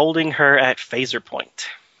 and he's holding her at phaser point.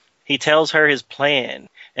 He tells her his plan,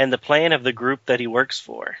 and the plan of the group that he works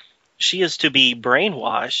for. She is to be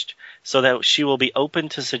brainwashed so that she will be open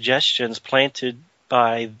to suggestions planted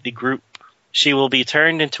by the group. She will be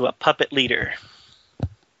turned into a puppet leader.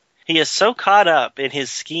 He is so caught up in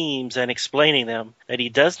his schemes and explaining them that he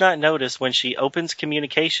does not notice when she opens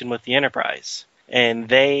communication with the Enterprise, and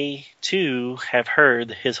they, too, have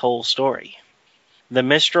heard his whole story. The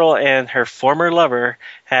Mistral and her former lover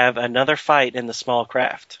have another fight in the small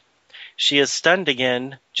craft. She is stunned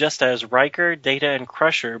again just as Riker, Data, and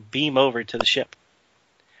Crusher beam over to the ship.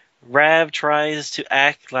 Rav tries to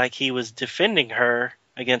act like he was defending her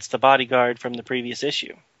against the bodyguard from the previous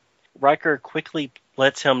issue. Riker quickly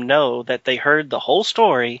lets him know that they heard the whole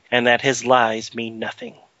story and that his lies mean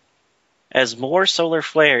nothing. As more solar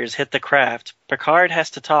flares hit the craft, Picard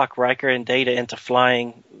has to talk Riker and Data into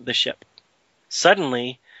flying the ship.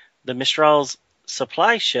 Suddenly, the Mistral's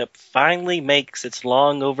supply ship finally makes its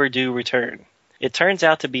long overdue return. It turns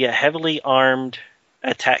out to be a heavily armed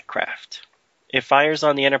attack craft. It fires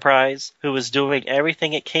on the Enterprise, who is doing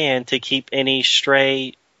everything it can to keep any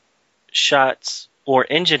stray shots or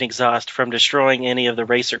engine exhaust from destroying any of the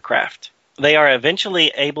racer craft. They are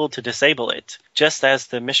eventually able to disable it, just as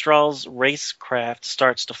the Mistral's racecraft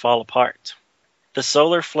starts to fall apart. The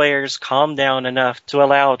solar flares calm down enough to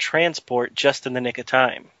allow transport just in the nick of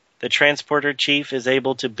time. The transporter chief is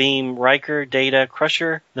able to beam Riker, Data,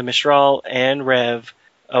 Crusher, the Mistral, and Rev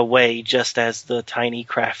away just as the tiny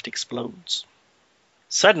craft explodes.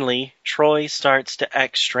 Suddenly, Troi starts to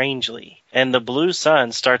act strangely, and the blue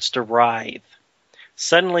sun starts to writhe.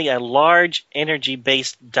 Suddenly, a large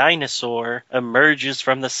energy-based dinosaur emerges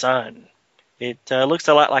from the sun. It looks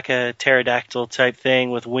a lot like a pterodactyl type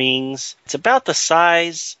thing with wings. It's about the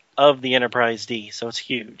size of the Enterprise D, so it's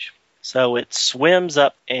huge. So it swims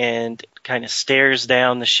up and kind of stares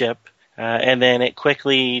down the ship, and then it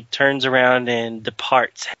quickly turns around and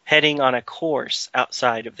departs, heading on a course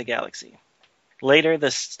outside of the galaxy. Later, the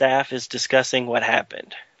staff is discussing what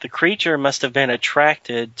happened. The creature must have been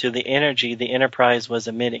attracted to the energy the Enterprise was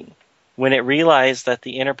emitting. When it realized that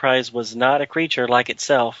the Enterprise was not a creature like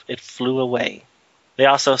itself, it flew away. They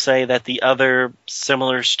also say that the other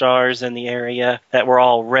similar stars in the area that were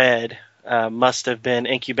all red must have been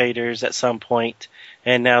incubators at some point,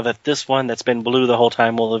 and now that this one that's been blue the whole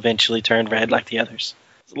time will eventually turn red like the others.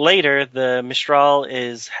 Later, the Mistral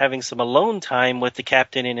is having some alone time with the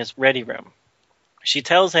captain in his ready room. She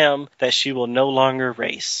tells him that she will no longer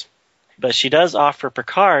race. But she does offer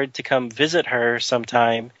Picard to come visit her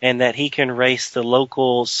sometime and that he can race the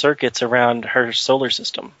local circuits around her solar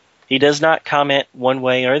system. He does not comment one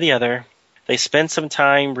way or the other. They spend some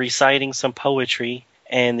time reciting some poetry,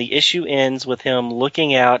 and the issue ends with him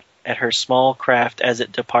looking out at her small craft as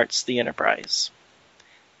it departs the Enterprise.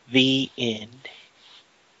 The end.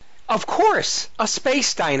 Of course! A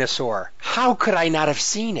space dinosaur! How could I not have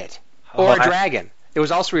seen it? Or a dragon. It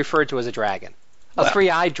was also referred to as a dragon. A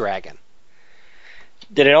three-eyed dragon.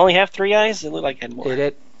 Did it only have 3 eyes? It looked like it had more. Did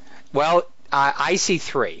it? Well, I see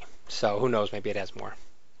 3, so who knows? Maybe it has more.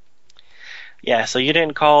 Yeah, so you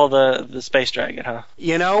didn't call the space dragon, huh?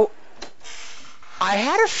 You know, I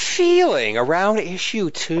had a feeling around issue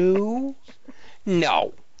 2.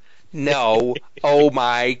 No. Oh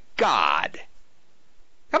my God.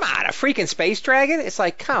 Come on, a freaking space dragon? It's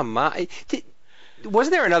like, come on.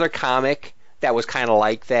 Wasn't there another comic that was kind of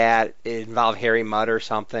like that? It involved Harry Mudd or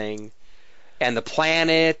something. And the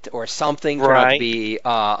planet or something turned out to be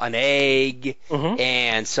an egg,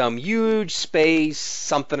 and some huge space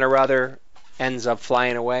something or other ends up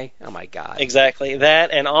flying away. Oh my God! Exactly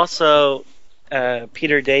that, and also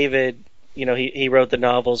Peter David. You know, he wrote the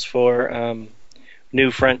novels for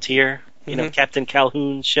New Frontier. You know, Captain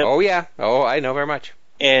Calhoun's ship. Oh yeah. Oh, I know very much.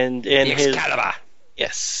 And in the Excalibur.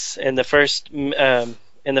 Yes, in the first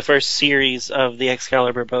series of the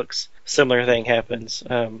Excalibur books, similar thing happens.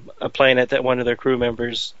 A planet that one of their crew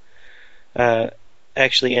members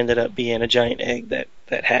actually ended up being a giant egg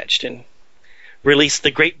that hatched and released the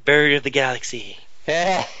great bird of the galaxy.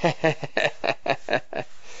 And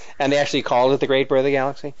they actually called it the Great Bird of the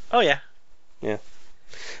Galaxy? Oh yeah. Yeah.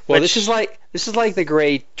 Well, this is like the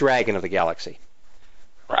Great Dragon of the Galaxy.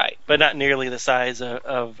 Right, but not nearly the size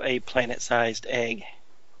of a planet-sized egg.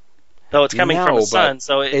 Though it's coming from the sun,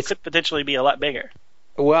 so it could potentially be a lot bigger.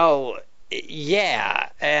 Well, yeah,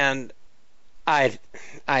 and I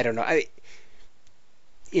don't know.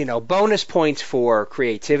 Bonus points for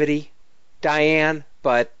creativity, Diane,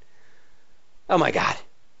 but oh my God.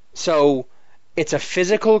 So it's a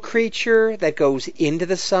physical creature that goes into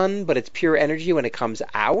the sun, but it's pure energy when it comes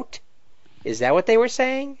out? Is that what they were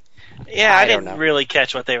saying? Yeah, I didn't really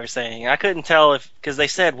catch what they were saying. I couldn't tell because they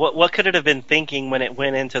said what could it have been thinking when it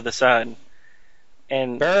went into the sun?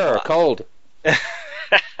 And cold.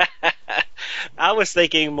 I was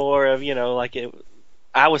thinking more of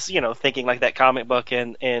I was thinking like that comic book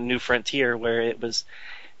in New Frontier where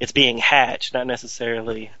it's being hatched, not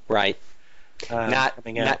necessarily right.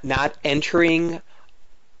 Not entering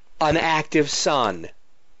an active sun,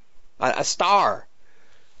 a star.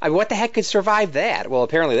 I mean, what the heck could survive that? Well,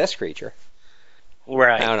 apparently this creature.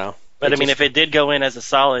 Right. I don't know. But if it did go in as a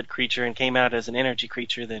solid creature and came out as an energy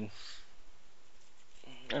creature, then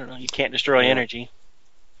I don't know. You can't destroy energy.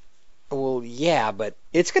 Well, yeah, but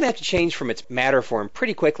it's going to have to change from its matter form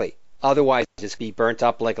pretty quickly. Otherwise, it's going to be burnt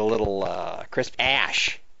up like a little crisp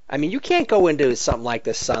ash. I mean, you can't go into something like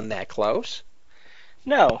the sun that close.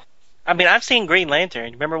 No. I mean, I've seen Green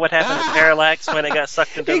Lantern. Remember what happened to Parallax when it got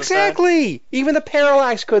sucked into the sun? Exactly! Even the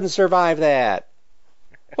Parallax couldn't survive that.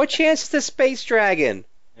 What chance is the space dragon?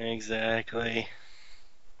 Exactly.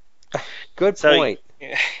 Good point.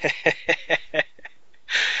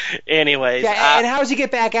 Anyways. Yeah, and how does he get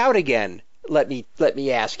back out again? Let me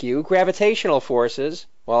ask you. Gravitational forces.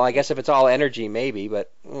 Well, I guess if it's all energy, maybe,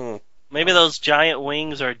 but... Maybe those giant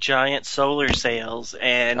wings are giant solar sails,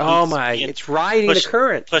 and it's riding the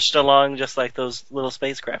current. Pushed along just like those little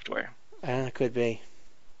spacecraft were. It could be.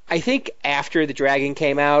 I think after the Dragon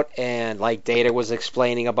came out, and like Data was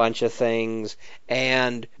explaining a bunch of things,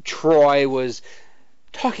 and Troy was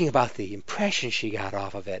talking about the impression she got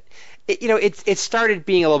off of it, it started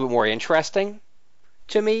being a little bit more interesting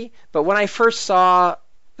to me. But when I first saw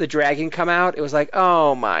the Dragon come out, it was like,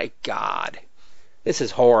 oh my god, this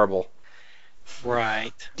is horrible.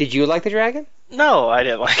 Right. Did you like the Dragon? No, I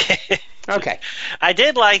didn't like it. Okay. I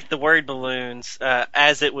did like the word balloons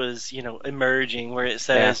as it was, emerging, where it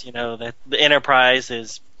says, that the Enterprise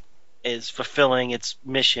is fulfilling its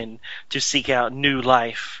mission to seek out new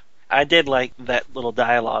life. I did like that little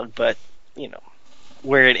dialogue, but,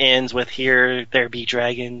 where it ends with "Here there be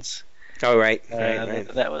dragons." Oh, right.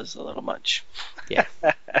 That was a little much. Yeah.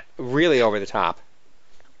 Really over the top.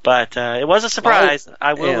 But it was a surprise.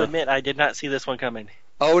 I will admit I did not see this one coming.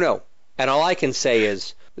 Oh, no. And all I can say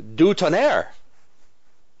is, du tonnerre.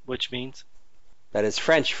 Which means? That is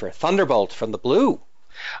French for thunderbolt from the blue.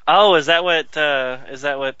 Oh, is that what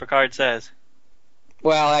Picard says?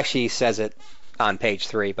 Well, actually, he says it on page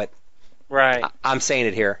 3, but right. I'm saying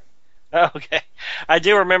it here. Oh, okay. I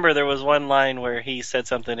do remember there was one line where he said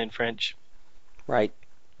something in French. Right.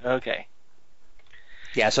 Okay.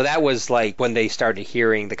 Yeah, so that was like when they started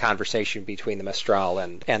hearing the conversation between the Mistral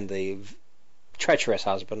and the treacherous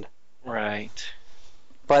husband. Right.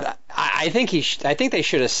 But I think they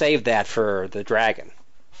should have saved that for the Dragon.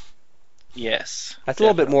 Yes. That's a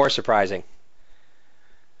little bit more surprising.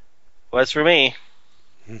 Was for me.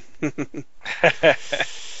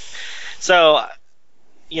 So,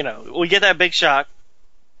 we get that big shock,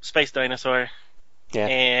 space dinosaur. Yeah.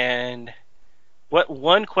 And what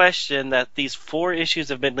one question that these 4 issues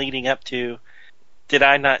have been leading up to did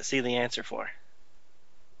I not see the answer for?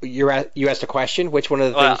 You asked a question? Which one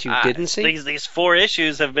of the things you didn't see? These 4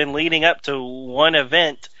 issues have been leading up to one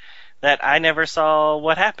event that I never saw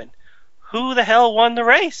what happened. Who the hell won the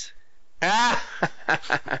race? Was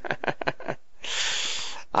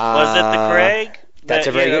it the Craig? That's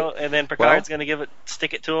a very good. And then Picard's going to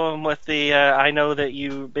stick it to him with the "I know that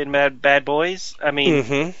you've been bad boys." I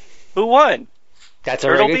mean, who won? That's a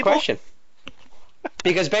very good question.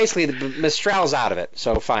 Because basically the Mistral's out of it,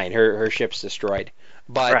 so fine, her ship's destroyed.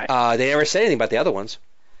 But they never say anything about the other ones.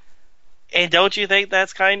 And don't you think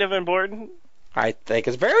that's kind of important? I think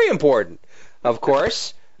it's very important. Of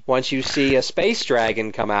course, once you see a space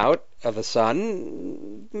dragon come out of the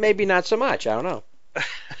sun, maybe not so much. I don't know.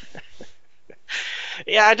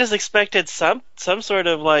 Yeah, I just expected some sort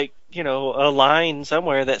of a line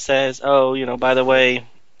somewhere that says, "Oh, by the way,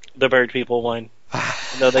 the bird people won."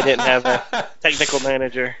 No, they didn't have a technical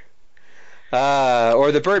manager.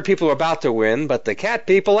 Or the bird people are about to win, but the cat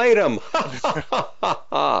people ate them.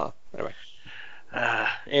 Anyway.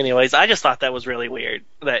 Anyways, I just thought that was really weird.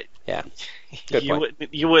 That Good point.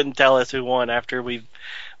 You wouldn't tell us who won after we've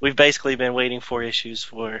basically been waiting 4 issues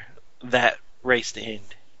for that race to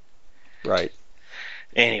end. Right.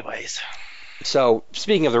 Anyways. So,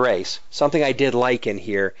 speaking of the race, something I did like in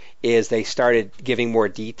here is they started giving more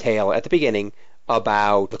detail at the beginning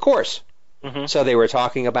about the course. Mm-hmm. So they were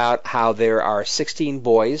talking about how there are 16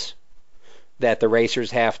 buoys that the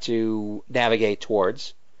racers have to navigate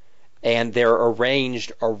towards, and they're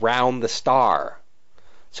arranged around the star.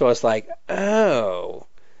 So it's like, oh,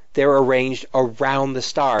 they're arranged around the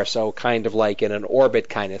star, so kind of like in an orbit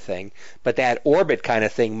kind of thing. But that orbit kind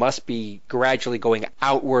of thing must be gradually going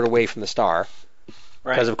outward away from the star,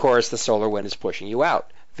 because, of course, the solar wind is pushing you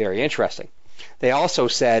out. Very interesting. They also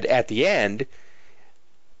said at the end,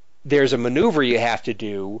 there's a maneuver you have to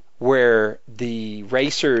do where the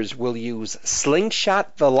racers will use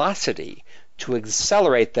slingshot velocity to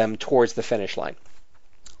accelerate them towards the finish line.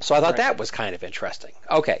 So I thought that was kind of interesting.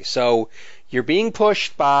 Okay, so you're being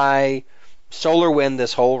pushed by solar wind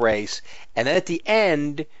this whole race, and then at the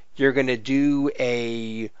end, you're going to do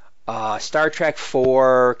a Star Trek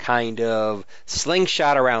 4 kind of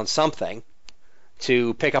slingshot around something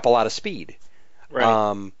to pick up a lot of speed.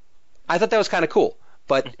 Right. I thought that was kind of cool.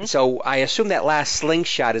 But so I assume that last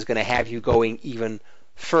slingshot is going to have you going even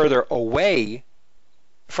further away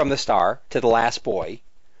from the star to the last buoy,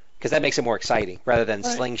 because that makes it more exciting, rather than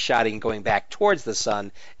slingshotting going back towards the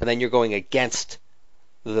sun, and then you're going against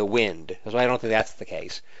the wind. So I don't think that's the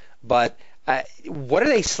case. But what are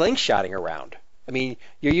they slingshotting around? I mean,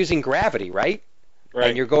 you're using gravity, right?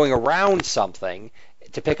 And you're going around something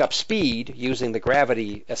to pick up speed using the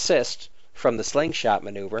gravity assist from the slingshot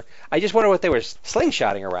maneuver. I just wonder what they were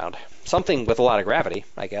slingshotting around. Something with a lot of gravity,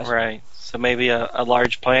 I guess. Right. So maybe a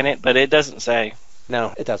large planet, but it doesn't say.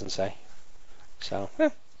 No, it doesn't say. So,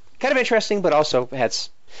 kind of interesting, but also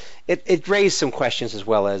it raised some questions as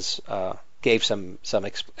well as gave some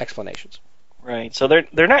explanations. Right. So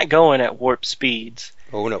they're not going at warp speeds.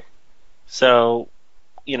 Oh no. So,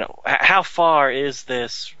 how far is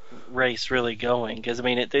this race really going? Because I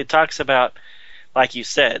mean, it talks about, like you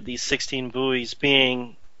said, these 16 buoys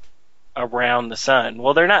being around the sun.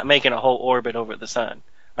 Well, they're not making a whole orbit over the sun,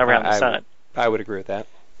 around the sun. I would agree with that.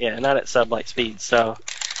 Yeah, not at sublight speeds. So,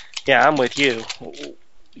 yeah, I'm with you.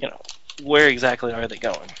 Where exactly are they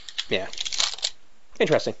going? Yeah.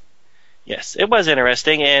 Interesting. Yes, it was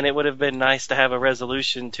interesting, and it would have been nice to have a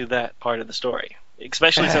resolution to that part of the story,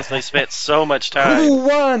 especially since they spent so much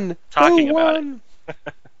time talking about it.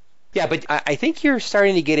 Yeah, but I think you're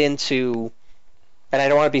starting to get into, and I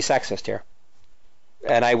don't want to be sexist here,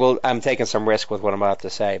 and I'm taking some risk with what I'm about to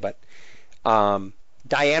say, but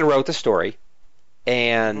Diane wrote the story,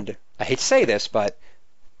 and I hate to say this, but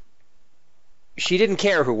she didn't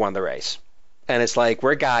care who won the race. And it's like,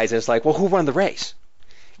 we're guys, and it's like, well, who won the race?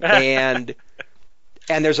 And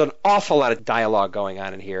there's an awful lot of dialogue going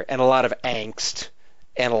on in here, and a lot of angst,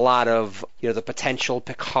 and a lot of the potential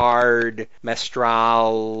Picard,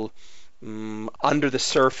 Mestral, under the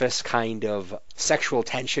surface kind of sexual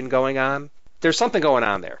tension going on. There's something going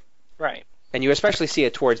on there. Right. And you especially see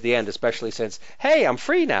it towards the end, especially since, hey, I'm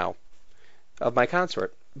free now of my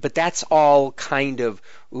consort. But that's all kind of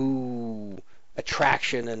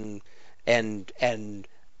attraction and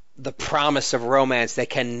the promise of romance that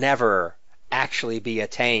can never actually be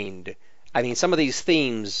attained. I mean, some of these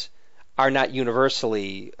themes are not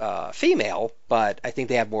universally female, but I think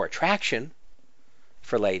they have more attraction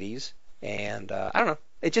for ladies. And I don't know,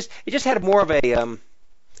 it just had more of a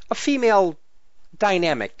female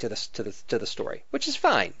dynamic to the story, which is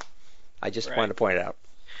fine. I just wanted to point it out.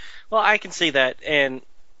 Well, I can see that, and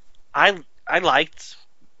I liked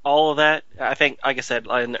all of that. I think, like I said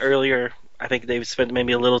earlier, I think they've spent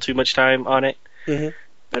maybe a little too much time on it. Mm-hmm.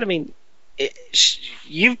 But I mean,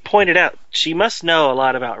 you've pointed out she must know a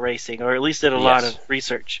lot about racing, or at least did a lot of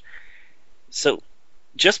research. So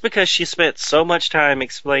just because she spent so much time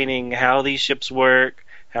explaining how these ships work,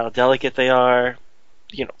 how delicate they are,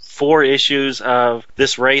 4 issues of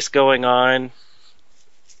this race going on,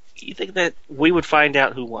 you think that we would find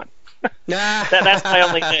out who won? That's my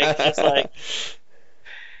only thing. It's like,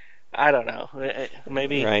 I don't know.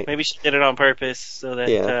 Maybe she did it on purpose so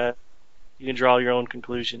that you can draw your own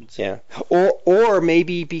conclusions. Yeah. Or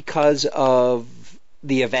maybe because of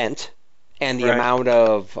the event and the amount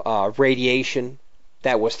of radiation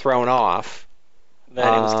that was thrown off.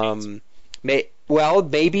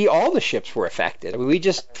 Maybe all the ships were affected. I mean, we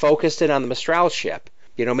just focused in on the Mistral ship.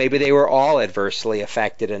 Maybe they were all adversely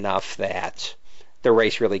affected enough that the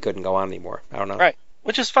race really couldn't go on anymore. I don't know. Right.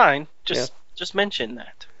 Which is fine. Just mention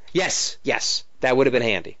that. Yes. That would have been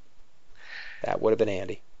handy.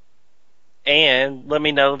 And let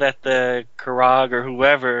me know that the Karag or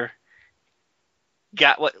whoever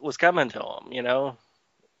got what was coming to them,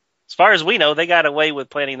 As far as we know, they got away with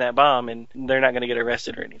planting that bomb, and they're not going to get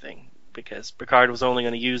arrested or anything, because Picard was only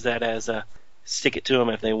going to use that as a stick it to them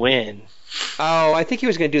if they win. Oh, I think he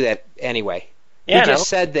was going to do that anyway. He just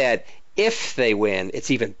said that if they win,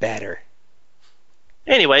 it's even better.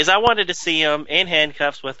 Anyways, I wanted to see them in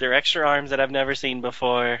handcuffs with their extra arms that I've never seen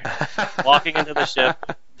before, walking into the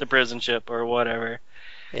ship, the prison ship, or whatever.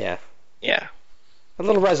 Yeah. Yeah. A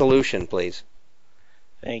little resolution, please.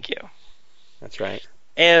 Thank you. That's right.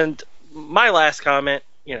 And my last comment,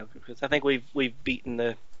 because I think we've beaten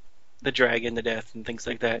the dragon to death and things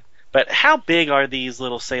like that. But how big are these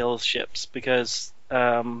little sail ships? Because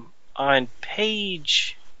on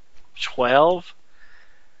page 12,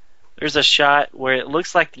 there's a shot where it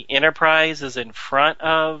looks like the Enterprise is in front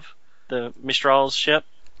of the Mistral's ship,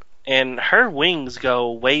 and her wings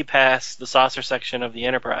go way past the saucer section of the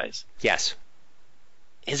Enterprise. Yes.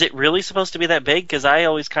 Is it really supposed to be that big? Because I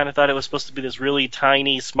always kind of thought it was supposed to be this really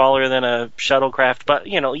tiny, smaller than a shuttlecraft. But,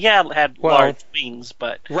 it had large wings,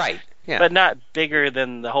 but but not bigger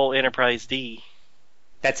than the whole Enterprise D.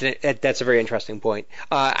 That's a very interesting point.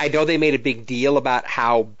 I know they made a big deal about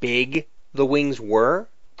how big the wings were,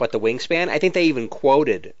 but the wingspan, I think they even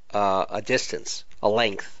quoted a distance, a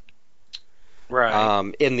length,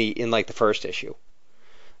 right? In the first issue.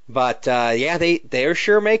 But they're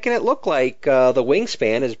sure making it look like the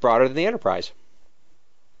wingspan is broader than the Enterprise.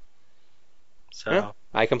 So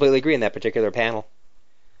I completely agree in that particular panel.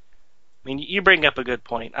 I mean, you bring up a good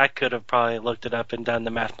point. I could have probably looked it up and done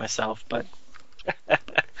the math myself, but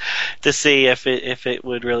to see if it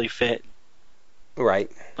would really fit.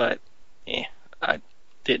 Right. But I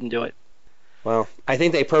didn't do it. Well, I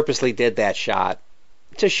think they purposely did that shot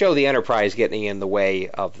to show the Enterprise getting in the way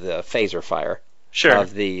of the phaser fire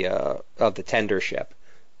of the tender ship.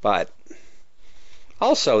 But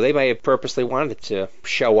also, they may have purposely wanted to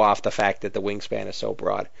show off the fact that the wingspan is so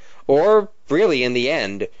broad. Or, really, in the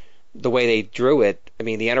end, the way they drew it, I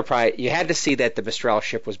mean, the Enterprise, you had to see that the Mistral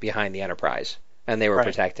ship was behind the Enterprise, and they were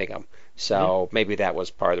protecting them. So maybe that was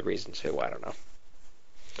part of the reason, too. I don't know.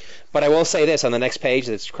 But I will say this, on the next page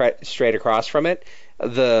that's straight across from it,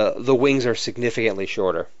 the wings are significantly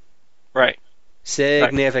shorter. Right.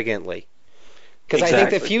 Significantly. Because I think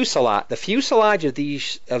the fuselage of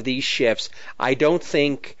these ships, I don't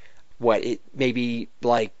think maybe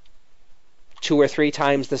like 2 or 3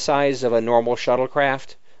 times the size of a normal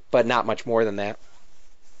shuttlecraft, but not much more than that.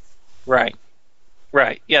 Right.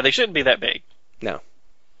 Right. Yeah, they shouldn't be that big. No.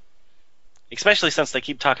 Especially since they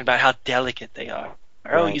keep talking about how delicate they are.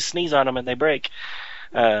 Oh, you sneeze on them and they break.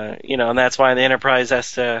 And that's why the Enterprise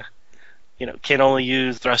has to, can only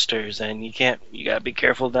use thrusters, and you gotta be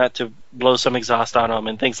careful not to blow some exhaust on them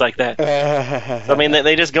and things like that. So, I mean,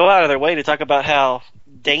 they just go out of their way to talk about how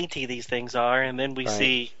dainty these things are, and then we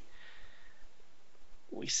see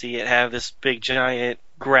it have this big giant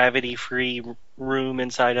gravity-free room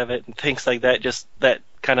inside of it and things like that. Just that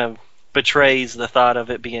kind of betrays the thought of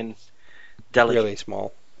it being delicate. Really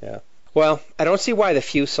small, yeah. Well, I don't see why the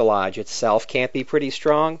fuselage itself can't be pretty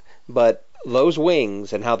strong, but those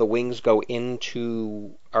wings and how the wings go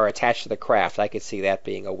are attached to the craft, I could see that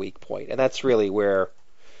being a weak point. And that's really where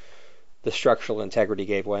the structural integrity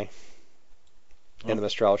gave way in the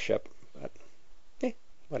Mistral ship. But,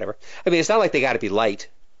 whatever. I mean, it's not like they got to be light.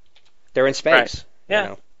 They're in space. Right.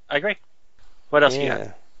 Yeah, I agree. What else you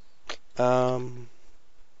got?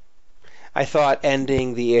 I thought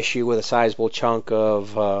ending the issue with a sizable chunk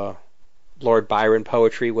of Lord Byron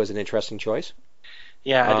poetry was an interesting choice.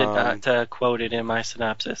 Yeah, I did not quote it in my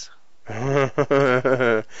synopsis.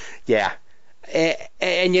 Yeah.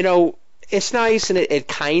 And it's nice, and it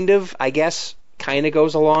kind of, I guess,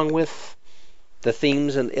 goes along with the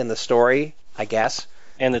themes in the story, I guess.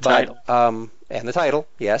 And the title. And the title,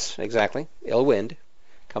 yes, exactly. Ill Wind.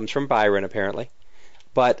 Comes from Byron, apparently.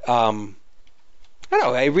 But, I don't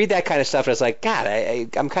know, I read that kind of stuff and it's like, God,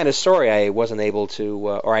 I'm kind of sorry I wasn't able to,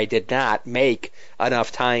 or I did not make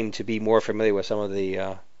enough time to be more familiar with some of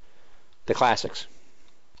the classics.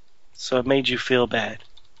 So it made you feel bad?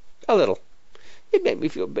 A little. It made me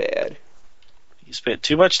feel bad. You spent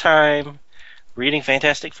too much time reading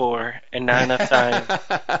Fantastic Four and not enough time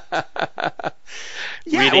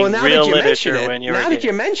reading real literature when you were a kid. Now that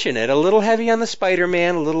you mention it, a little heavy on the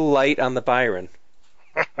Spider-Man, a little light on the Byron.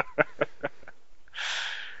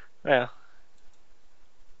 Well,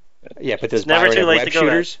 yeah, but does Byron have web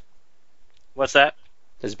shooters? What's that?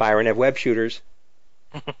 Does Byron have web shooters?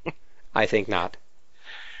 I think not.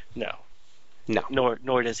 No.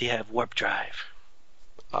 Nor does he have warp drive.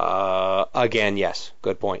 Again, yes.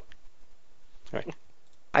 Good point. All right.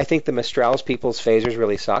 I think the Mistral's people's phasers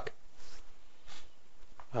really suck.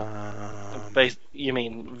 You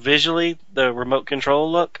mean visually, the remote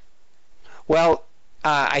control look? Well,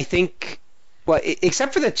 I think. Well,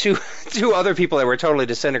 except for the two other people that were totally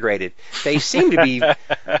disintegrated, they seem to be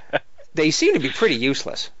pretty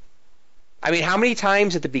useless. I mean, how many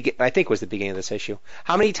times at the beginning? I think it was the beginning of this issue.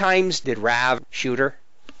 How many times did Rav shoot her?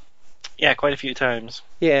 Yeah, quite a few times.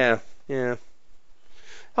 Yeah. I'm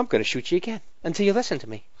going to shoot you again until you listen to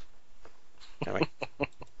me. Anyway.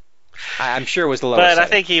 I'm sure it was the lowest setting. I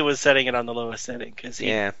think he was setting it on the lowest setting because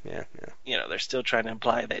yeah. They're still trying to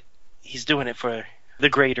imply that he's doing it for the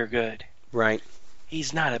greater good. Right.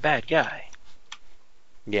 He's not a bad guy.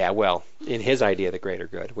 Yeah, well, in his idea, the greater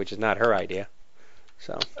good, which is not her idea.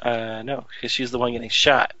 So. No, because she's the one getting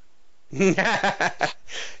shot.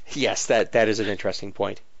 Yes, that is an interesting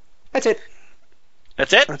point. That's it.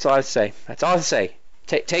 That's it? That's all I say.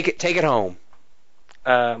 Take it home.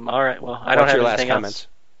 All right. Well, I don't have anything else.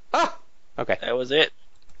 Ah, okay. That was it.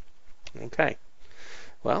 Okay.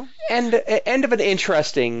 Well, end of an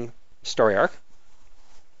interesting story arc.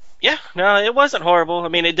 Yeah, no, it wasn't horrible. I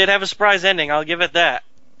mean, it did have a surprise ending. I'll give it that.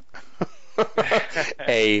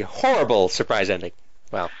 A horrible surprise ending.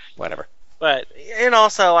 Well, whatever. And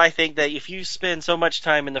also, I think that if you spend so much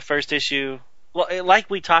time in the first issue, well, like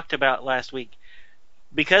we talked about last week,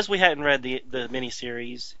 because we hadn't read the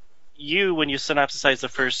miniseries, when you synopsisized the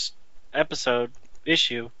first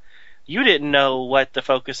issue, you didn't know what to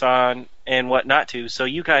focus on and what not to, so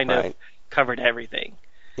you kind of covered everything.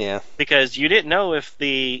 Yeah. Because you didn't know if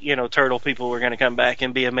the, turtle people were going to come back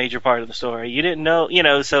and be a major part of the story. You didn't know,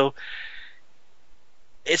 so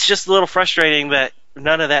it's just a little frustrating that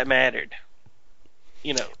none of that mattered.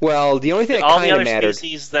 Well, the only thing that all kind the of other mattered.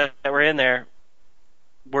 species that were in there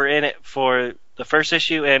were in it for the first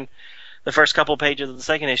issue and the first couple pages of the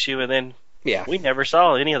second issue, and then we never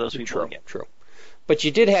saw any of those people again. True. But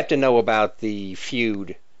you did have to know about the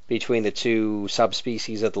feud between the two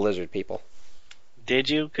subspecies of the lizard people. Did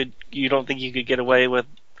you? You don't think you could get away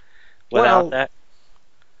without that?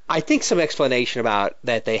 I think some explanation about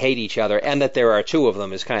that they hate each other and that there are two of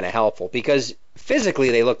them is kind of helpful, because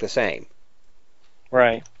physically they look the same.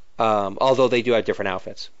 Right. Although they do have different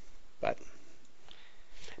outfits.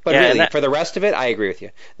 But for the rest of it, I agree with you.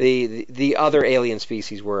 The other alien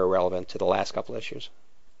species were irrelevant to the last couple issues.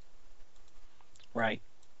 Right.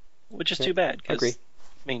 Which is too bad. I agree.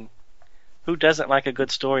 I mean, who doesn't like a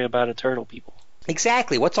good story about a turtle people?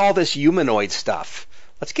 Exactly. What's all this humanoid stuff?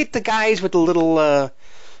 Let's get the guys with the little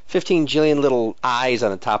 15 jillion little eyes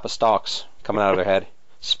on the top of stalks coming out of their head.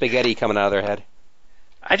 Spaghetti coming out of their head.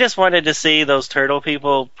 I just wanted to see those turtle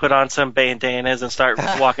people put on some bandanas and start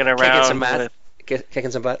walking around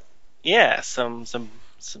kicking some butt. Yeah, some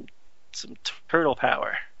turtle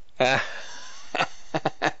power. Yeah.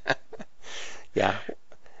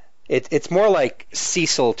 It's more like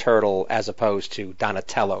Cecil Turtle as opposed to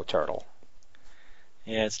Donatello Turtle.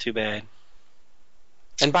 Yeah, it's too bad.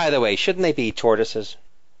 And by the way, shouldn't they be tortoises?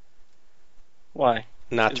 Why?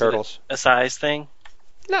 Not turtles. A size thing?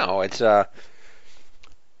 No, it's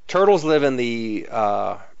turtles live in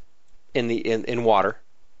water,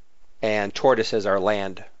 and tortoises are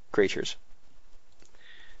land creatures.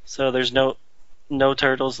 So there's no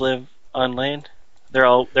turtles live on land? They're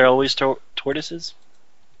always tortoises?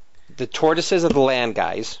 The tortoises are the land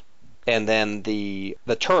guys, and then the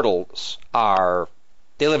turtles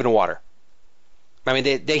they live in water. I mean,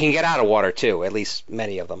 they can get out of water too, at least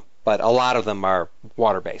many of them, but a lot of them are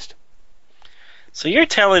water-based. So you're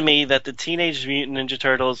telling me that the Teenage Mutant Ninja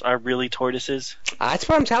Turtles are really tortoises? That's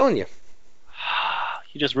what I'm telling you.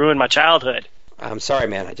 You just ruined my childhood. I'm sorry,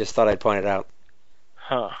 man. I just thought I'd point it out.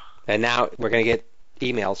 Huh. And now we're going to get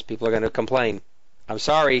emails. People are going to complain. I'm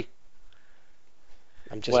sorry.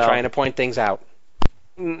 I'm just trying to point things out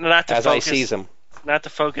I see them. Not to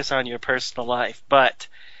focus on your personal life, but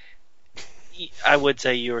I would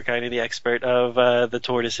say you were kind of the expert of the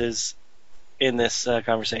tortoises in this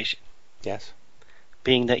conversation. Yes.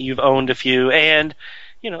 Being that you've owned a few and,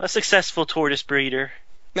 a successful tortoise breeder.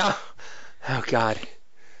 No. Oh, God.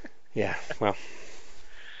 Yeah, well.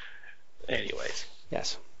 Anyways.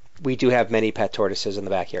 Yes. We do have many pet tortoises in the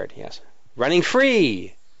backyard, yes. Running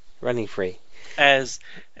free. As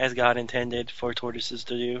God intended for tortoises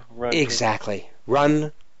to do. Run exactly. Free.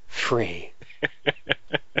 Run free.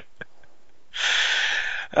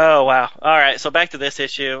 Oh, wow. All right, so back to this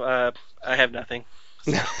issue. I have nothing.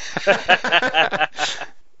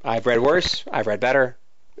 I've read worse. I've read better.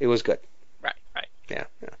 It was good. Right. Yeah.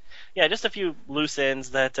 Yeah, just a few loose ends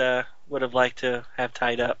that would have liked to have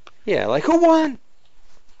tied up. Yeah, like who won?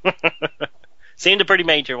 Seemed a pretty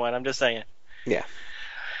major one, I'm just saying. Yeah.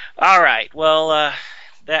 All right, well,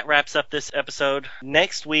 that wraps up this episode.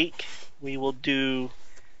 Next week, we will do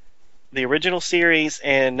the original series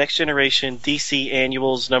and Next Generation DC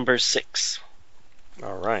Annuals number 6.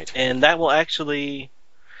 All right. And that will actually...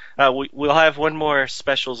 we'll have one more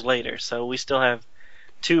specials later, so we still have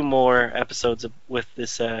 2 more episodes with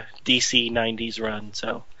this DC 90s run.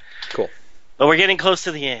 So cool. But we're getting close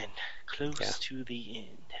to the end. To the end.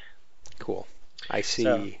 Cool. I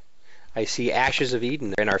see Ashes of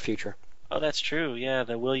Eden in our future. Oh, that's true. Yeah,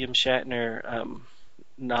 the William Shatner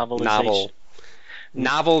novelization.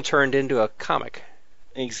 Novel turned into a comic.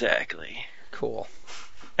 Exactly. Cool.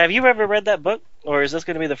 Have you ever read that book, or is this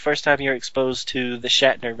going to be the first time you're exposed to the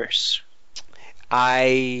Shatnerverse?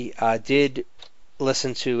 I did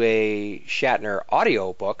listen to a Shatner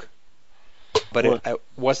audio book, but it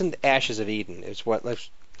wasn't Ashes of Eden. It's what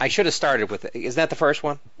I should have started with. Isn't that the first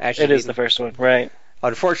one? Ashes it is the first one, right?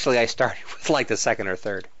 Unfortunately, I started with like the second or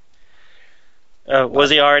third. Was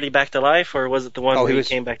he already back to life, or was it the one where he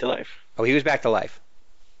came back to life? Oh, he was back to life.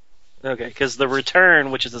 Okay, because The Return,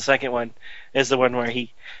 which is the second one, is the one where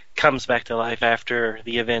he comes back to life after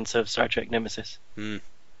the events of Star Trek Nemesis.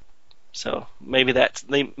 So maybe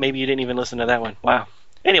maybe you didn't even listen to that one. Wow.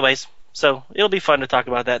 Anyways, so it'll be fun to talk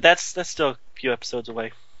about that. That's still a few episodes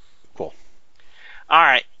away. Cool. All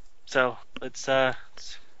right, so let's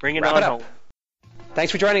bring it on home.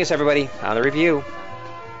 Thanks for joining us, everybody, on the review.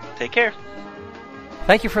 Take care.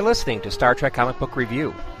 Thank you for listening to Star Trek Comic Book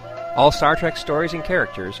Review. All Star Trek stories and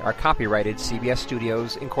characters are copyrighted CBS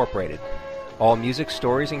Studios Incorporated. All music,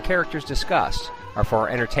 stories, and characters discussed are for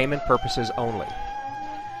entertainment purposes only.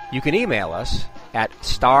 You can email us at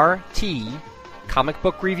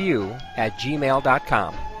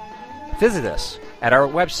startcomicbookreview@gmail.com. Visit us at our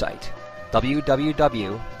website,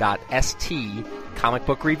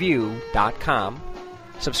 www.stcomicbookreview.com,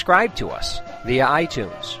 subscribe to us via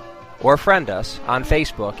iTunes, or friend us on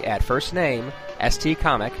Facebook at first name ST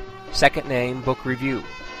Comic, second name Book Review.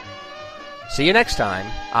 See you next time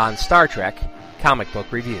on Star Trek Comic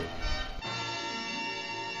Book Review.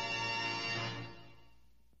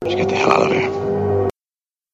 Let's get the hell out of here.